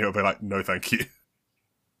them just getting over like, no thank you.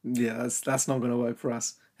 Yeah, that's not going to work for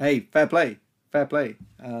us. Hey, fair play. Fair play.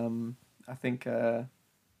 I think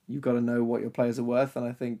you've got to know what your players are worth, and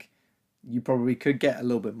I think you probably could get a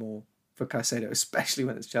little bit more for Caicedo, especially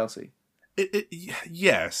when it's Chelsea.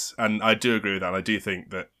 Yes, and I do agree with that. I do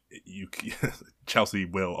think that Chelsea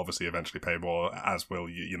will obviously eventually pay more, as will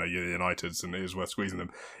your Uniteds, and it is worth squeezing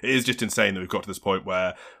them. It is just insane that we've got to this point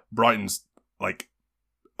where Brighton's like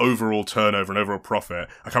overall turnover and overall profit,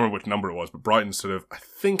 I can't remember which number it was, but Brighton's sort of, I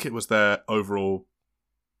think it was their overall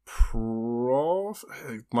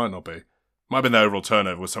it might not be. Might have been their overall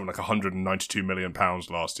turnover was something like £192 million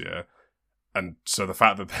last year. And so the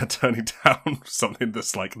fact that they're turning down something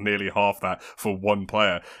that's like nearly half that for one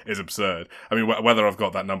player is absurd. I mean, whether I've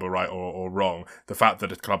got that number right or wrong, the fact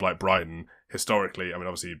that a club like Brighton, historically, I mean,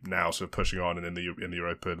 obviously now sort of pushing on and in the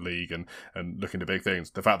Europa League and looking to big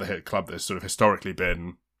things, the fact that a club that's sort of historically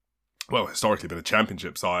been a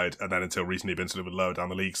championship side, and then until recently been sort of lower down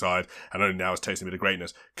the league side, and only now is tasting a bit of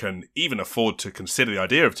greatness, can even afford to consider the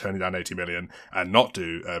idea of turning down 80 million and not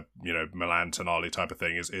do a, Milan Tonali type of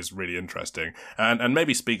thing is really interesting. And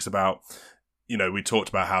maybe speaks about, we talked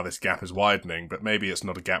about how this gap is widening, but maybe it's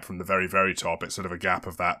not a gap from the very, very top. It's sort of a gap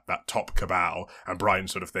of that top cabal. And Brighton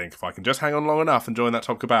sort of think, if I can just hang on long enough and join that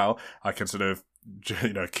top cabal, I can sort of,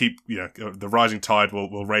 keep, the rising tide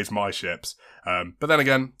will raise my ships. But then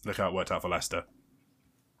again, look how it worked out for Leicester.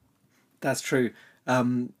 That's true.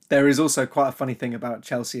 There is also quite a funny thing about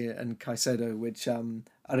Chelsea and Caicedo, which I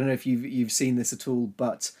don't know if you've seen this at all,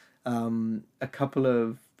 but a couple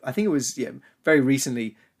of, I think it was very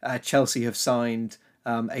recently, Chelsea have signed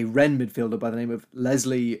a Rennes midfielder by the name of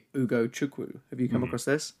Leslie Ugo Chukwu. Have you come across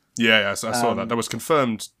this? Yeah, I saw that. That was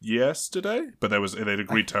confirmed yesterday, but they'd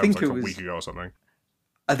agreed terms like a week ago or something.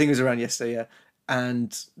 I think it was around yesterday, yeah.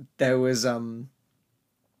 And there was some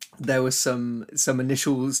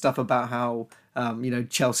initial stuff about how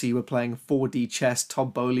Chelsea were playing 4D chess.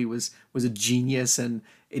 Todd Bowley was a genius, and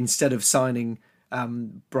instead of signing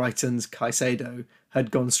Brighton's Caicedo,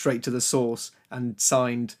 had gone straight to the source and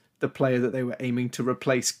signed the player that they were aiming to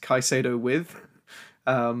replace Caicedo with.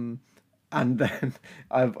 And then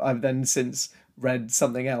I've then since read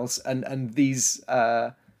something else, and these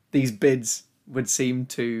bids would seem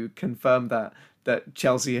to confirm that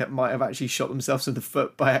Chelsea might have actually shot themselves in the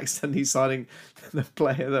foot by accidentally signing the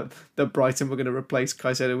player that Brighton were going to replace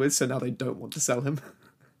Caicedo with, so now they don't want to sell him.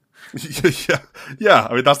 Yeah.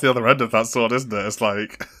 I mean, that's the other end of that sword, isn't it? It's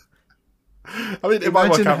like, I mean, it might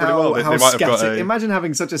work out really well. They might have got Imagine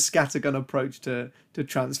having such a scattergun approach to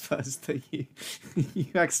transfers that you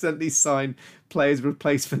accidentally sign players'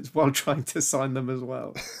 replacements while trying to sign them as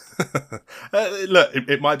well. Look,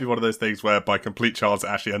 it might be one of those things where by complete chance it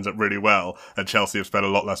actually ends up really well, and Chelsea have spent a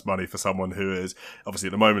lot less money for someone who is obviously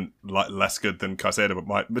at the moment less good than Caicedo, but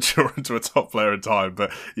might mature into a top player in time.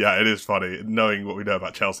 But yeah, it is funny. Knowing what we know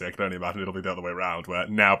about Chelsea, I can only imagine it'll be the other way around, where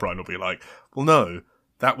now Brian will be like, well, no,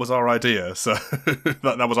 that was our idea, so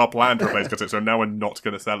that was our plan to replace Caicedo, so now we're not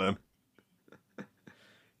going to sell him.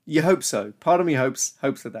 You hope so. Part of me hopes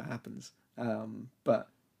that happens. But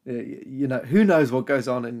who knows what goes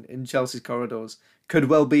on in Chelsea's corridors? Could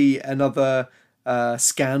well be another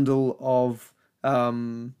scandal of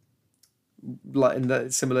similar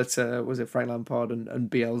to, was it Frank Lampard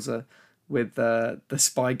and Bielsa with the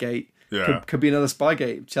Spygate? Yeah. Could be another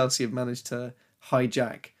Spygate. Chelsea have managed to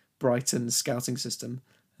hijack Brighton's scouting system.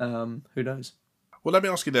 Who knows? Well, let me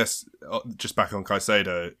ask you this, just back on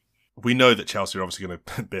Caicedo. We know that Chelsea are obviously going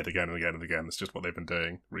to bid again and again and again. That's just what they've been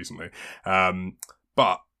doing recently.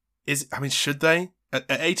 But should they? At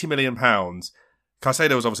 £80 million,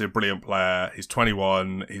 Caicedo is obviously a brilliant player. He's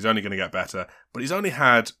 21. He's only going to get better. But he's only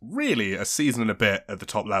had really a season and a bit at the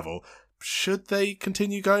top level. Should they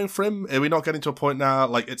continue going for him? Are we not getting to a point now?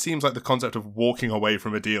 Like, it seems like the concept of walking away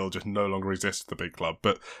from a deal just no longer exists at the big club.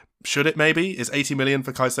 But should it maybe? Is 80 million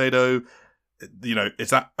for Caicedo,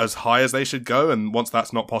 is that as high as they should go? And once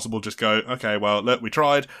that's not possible, just go, okay, well, look, we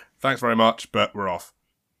tried. Thanks very much, but we're off.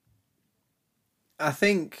 I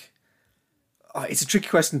think it's a tricky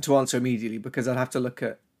question to answer immediately because I'd have to look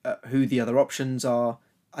at who the other options are.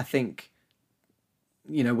 I think,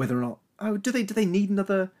 whether or not, do they need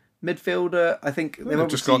another midfielder? I think they've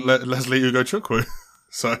just got Leslie Ugo Chukwu.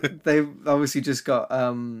 So they've obviously just got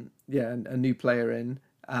a new player in.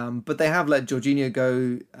 But they have let Jorginho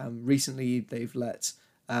go recently. They've let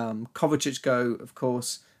Kovacic go, of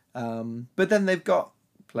course. But then they've got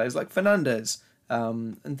players like Fernandes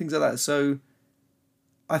and things like that. So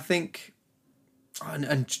I think,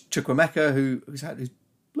 and Chukwuemeka, who's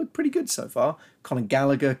looked pretty good so far. Conor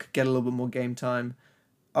Gallagher could get a little bit more game time.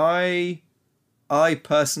 I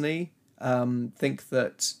personally think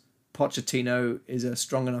that Pochettino is a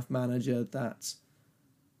strong enough manager that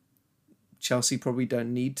Chelsea probably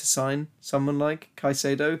don't need to sign someone like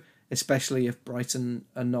Caicedo, especially if Brighton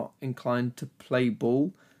are not inclined to play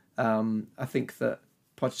ball. I think that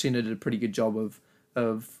Pochettino did a pretty good job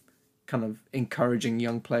of kind of encouraging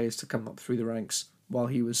young players to come up through the ranks while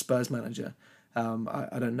he was Spurs manager.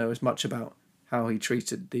 I don't know as much about how he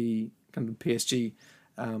treated the kind of PSG,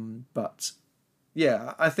 but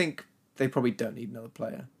yeah, I think they probably don't need another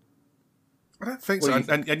player. I don't think What so.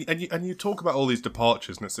 do you think? And you talk about all these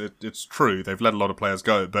departures, and it's true. They've let a lot of players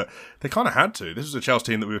go, but they kind of had to. This was a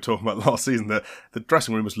Chelsea team that we were talking about last season. That the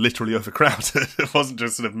dressing room was literally overcrowded. It wasn't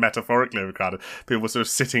just sort of metaphorically overcrowded. People were sort of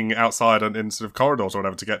sitting outside in sort of corridors or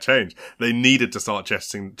whatever to get changed. They needed to start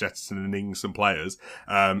jettisoning some players,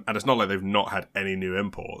 and it's not like they've not had any new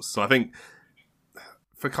imports. So I think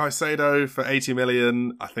for Caicedo for 80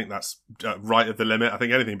 million, I think that's right at the limit. I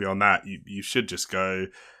think anything beyond that, you should just go.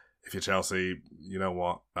 If you're Chelsea, you know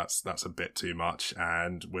what? That's a bit too much,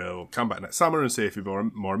 and we'll come back next summer and see if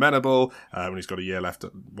you're more amenable. When he's got a year left,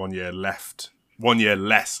 1 year left, 1 year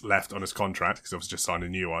less left on his contract because obviously just signed a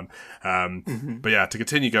new one. But yeah, to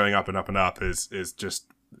continue going up and up and up is just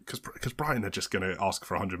because Brighton are just going to ask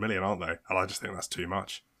for 100 million, aren't they? And I just think that's too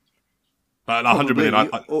much. 100 million.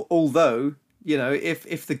 Although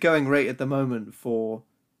if the going rate at the moment for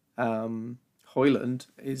Højlund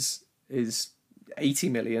is 80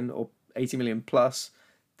 million or 80 million plus,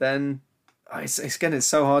 then it's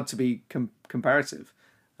so hard to be comparative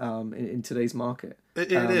in today's market.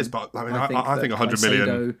 It is, but I mean, I think 100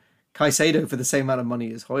 million. Caicedo for the same amount of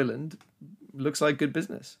money as Højlund looks like good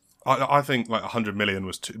business. I think like 100 million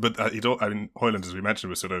was too, but Højlund, as we mentioned,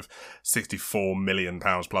 was sort of 64 million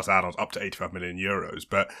pounds plus add-ons up to 85 million euros.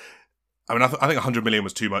 But I mean, I think 100 million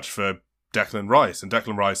was too much for Declan Rice, and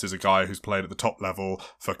Declan Rice is a guy who's played at the top level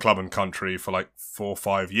for club and country for like 4 or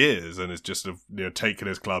 5 years, and has just sort of taken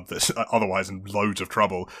his club that's otherwise in loads of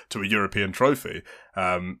trouble to a European trophy.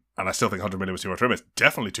 And I still think 100 million was too much for him. It's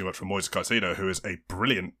definitely too much for Moises Caicedo, who is a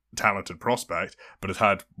brilliant, talented prospect, but has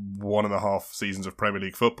had 1.5 seasons of Premier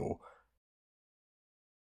League football.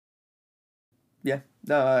 Yeah,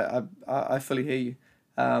 no, I fully hear you.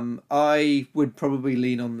 I would probably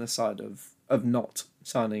lean on the side of not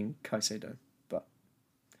signing Caicedo, but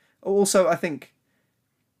also I think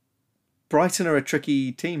Brighton are a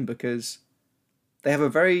tricky team because they have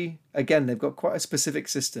they've got quite a specific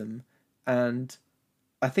system, and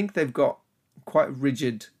I think they've got quite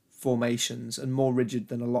rigid formations and more rigid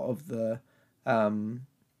than a lot of the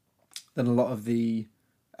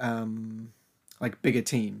like bigger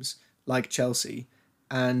teams like Chelsea,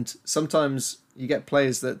 and sometimes you get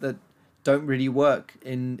players that don't really work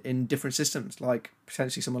in different systems, like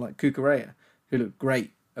potentially someone like Cucurella, who looked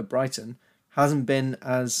great at Brighton, hasn't been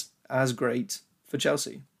as great for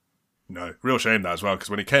Chelsea. No, real shame that as well,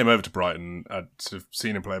 because when he came over to Brighton, I'd sort of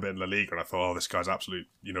seen him play a bit in La Liga, and I thought, oh, this guy's absolute,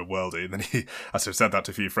 worldy. And then I sort of said that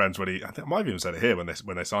to a few friends I think I might have even said it here when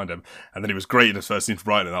they signed him. And then he was great in his first season for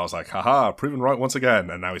Brighton, and I was like, haha, proven right once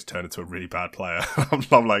again. And now he's turned into a really bad player.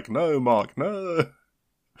 I'm like, no, Mark, no.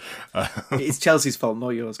 It's Chelsea's fault, not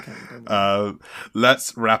yours, Cam.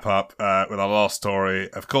 Let's wrap up with our last story.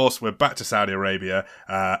 Of course, we're back to Saudi Arabia,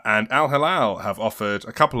 and Al Hilal have made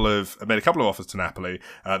a couple of offers to Napoli.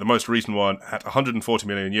 The most recent one at 140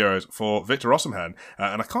 million euros for Victor Osimhen,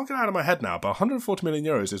 and I can't get it out of my head now, but 140 million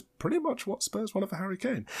euros is pretty much what Spurs wanted for Harry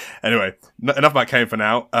Kane. Anyway, enough about Kane for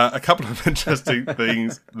now. A couple of interesting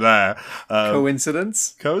things there.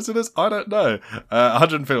 Coincidence? I don't know.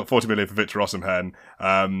 140 million for Victor Osimhen.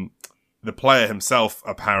 The player himself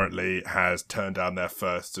apparently has turned down their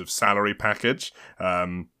first of salary package,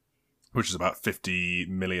 which is about £50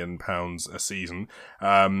 million a season.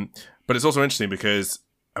 But it's also interesting because,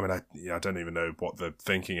 I mean, I don't even know what the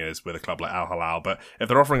thinking is with a club like Al Hilal, but if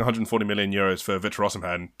they're offering 140 million euros for Victor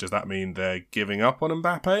Osimhen, does that mean they're giving up on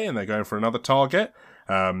Mbappe and they're going for another target?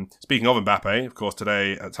 Speaking of Mbappe, of course,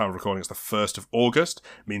 today, at the time of recording, it's the 1st of August,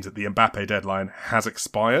 means that the Mbappe deadline has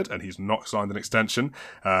expired and he's not signed an extension,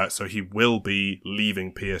 so he will be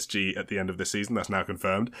leaving PSG at the end of this season. That's now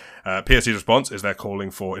confirmed. PSG's response is they're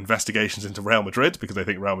calling for investigations into Real Madrid because they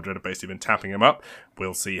think Real Madrid have basically been tapping him up.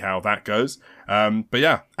 We'll see how that goes. But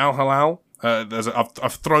yeah, Al Hilal,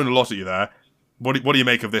 I've thrown a lot at you there. What do you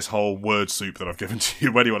make of this whole word soup that I've given to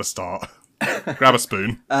you? Where do you want to start? Grab a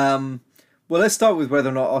spoon. Well, let's start with whether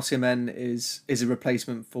or not Osimhen is a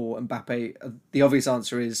replacement for Mbappe. The obvious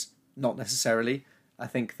answer is not necessarily. I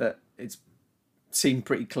think that it's seemed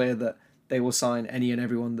pretty clear that they will sign any and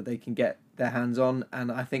everyone that they can get their hands on.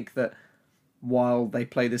 And I think that while they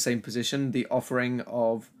play the same position, the offering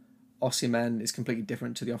of Osimhen is completely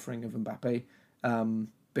different to the offering of Mbappe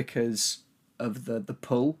because of the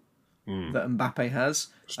pull that Mbappe has.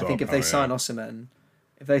 I think if they sign Osimhen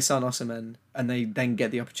and they then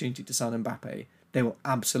get the opportunity to sign Mbappe, they will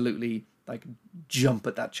absolutely jump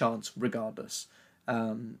at that chance regardless.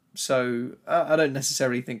 So I don't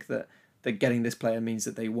necessarily think that getting this player means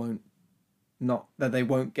that they won't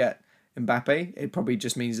get Mbappe. It probably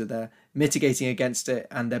just means that they're mitigating against it,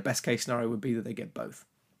 and their best case scenario would be that they get both.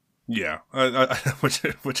 Yeah,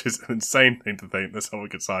 which is an insane thing to think that someone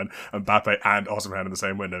could sign Mbappe and Osimhen in the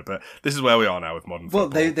same window. But this is where we are now with modern football.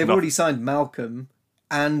 Well, they've already signed Malcolm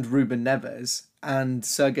and Ruben Neves and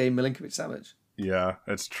Sergei Milinkovic-Savic. Yeah,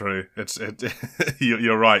 it's true.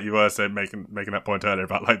 You're right. You were saying making that point earlier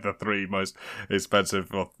about like the three most expensive,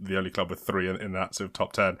 well, the only club with three in that sort of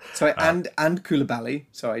top 10. Sorry, and Koulibaly.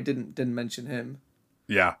 Sorry, I didn't mention him.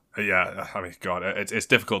 Yeah. I mean, God, it's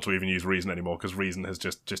difficult to even use Reason anymore because Reason has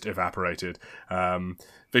just evaporated.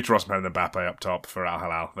 Victor Osimhen and Mbappe up top for Al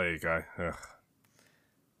Hilal. There you go. Ugh.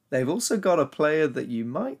 They've also got a player that you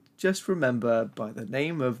might just remember by the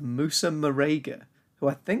name of Moussa Marega, who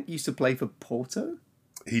I think used to play for Porto.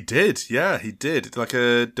 He did, yeah, he did. Like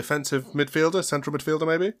a defensive midfielder, central midfielder,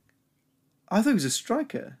 maybe. I thought he was a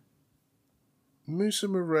striker. Moussa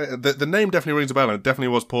Marega. The name definitely rings a bell, and it definitely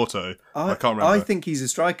was Porto. I can't remember. I think he's a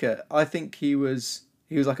striker. I think he was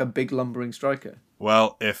like a big lumbering striker.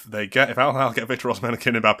 Well, if Al Hilal get Victor Osimhen and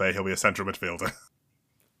Kylian Mbappe, he'll be a central midfielder.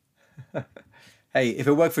 Hey, if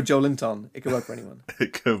it worked for Joe Linton, it could work for anyone.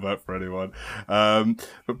 It could work for anyone.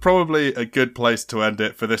 But probably a good place to end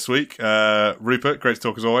it for this week. Rupert, great to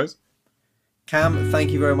talk as always. Cam,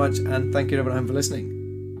 thank you very much, and thank you everyone at home for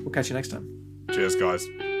listening. We'll catch you next time. Cheers, guys.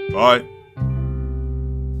 Bye.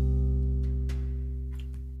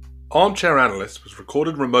 Armchair Analysts was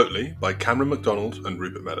recorded remotely by Cameron McDonald and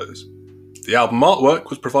Rupert Meadows. The album artwork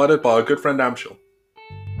was provided by our good friend Amshel.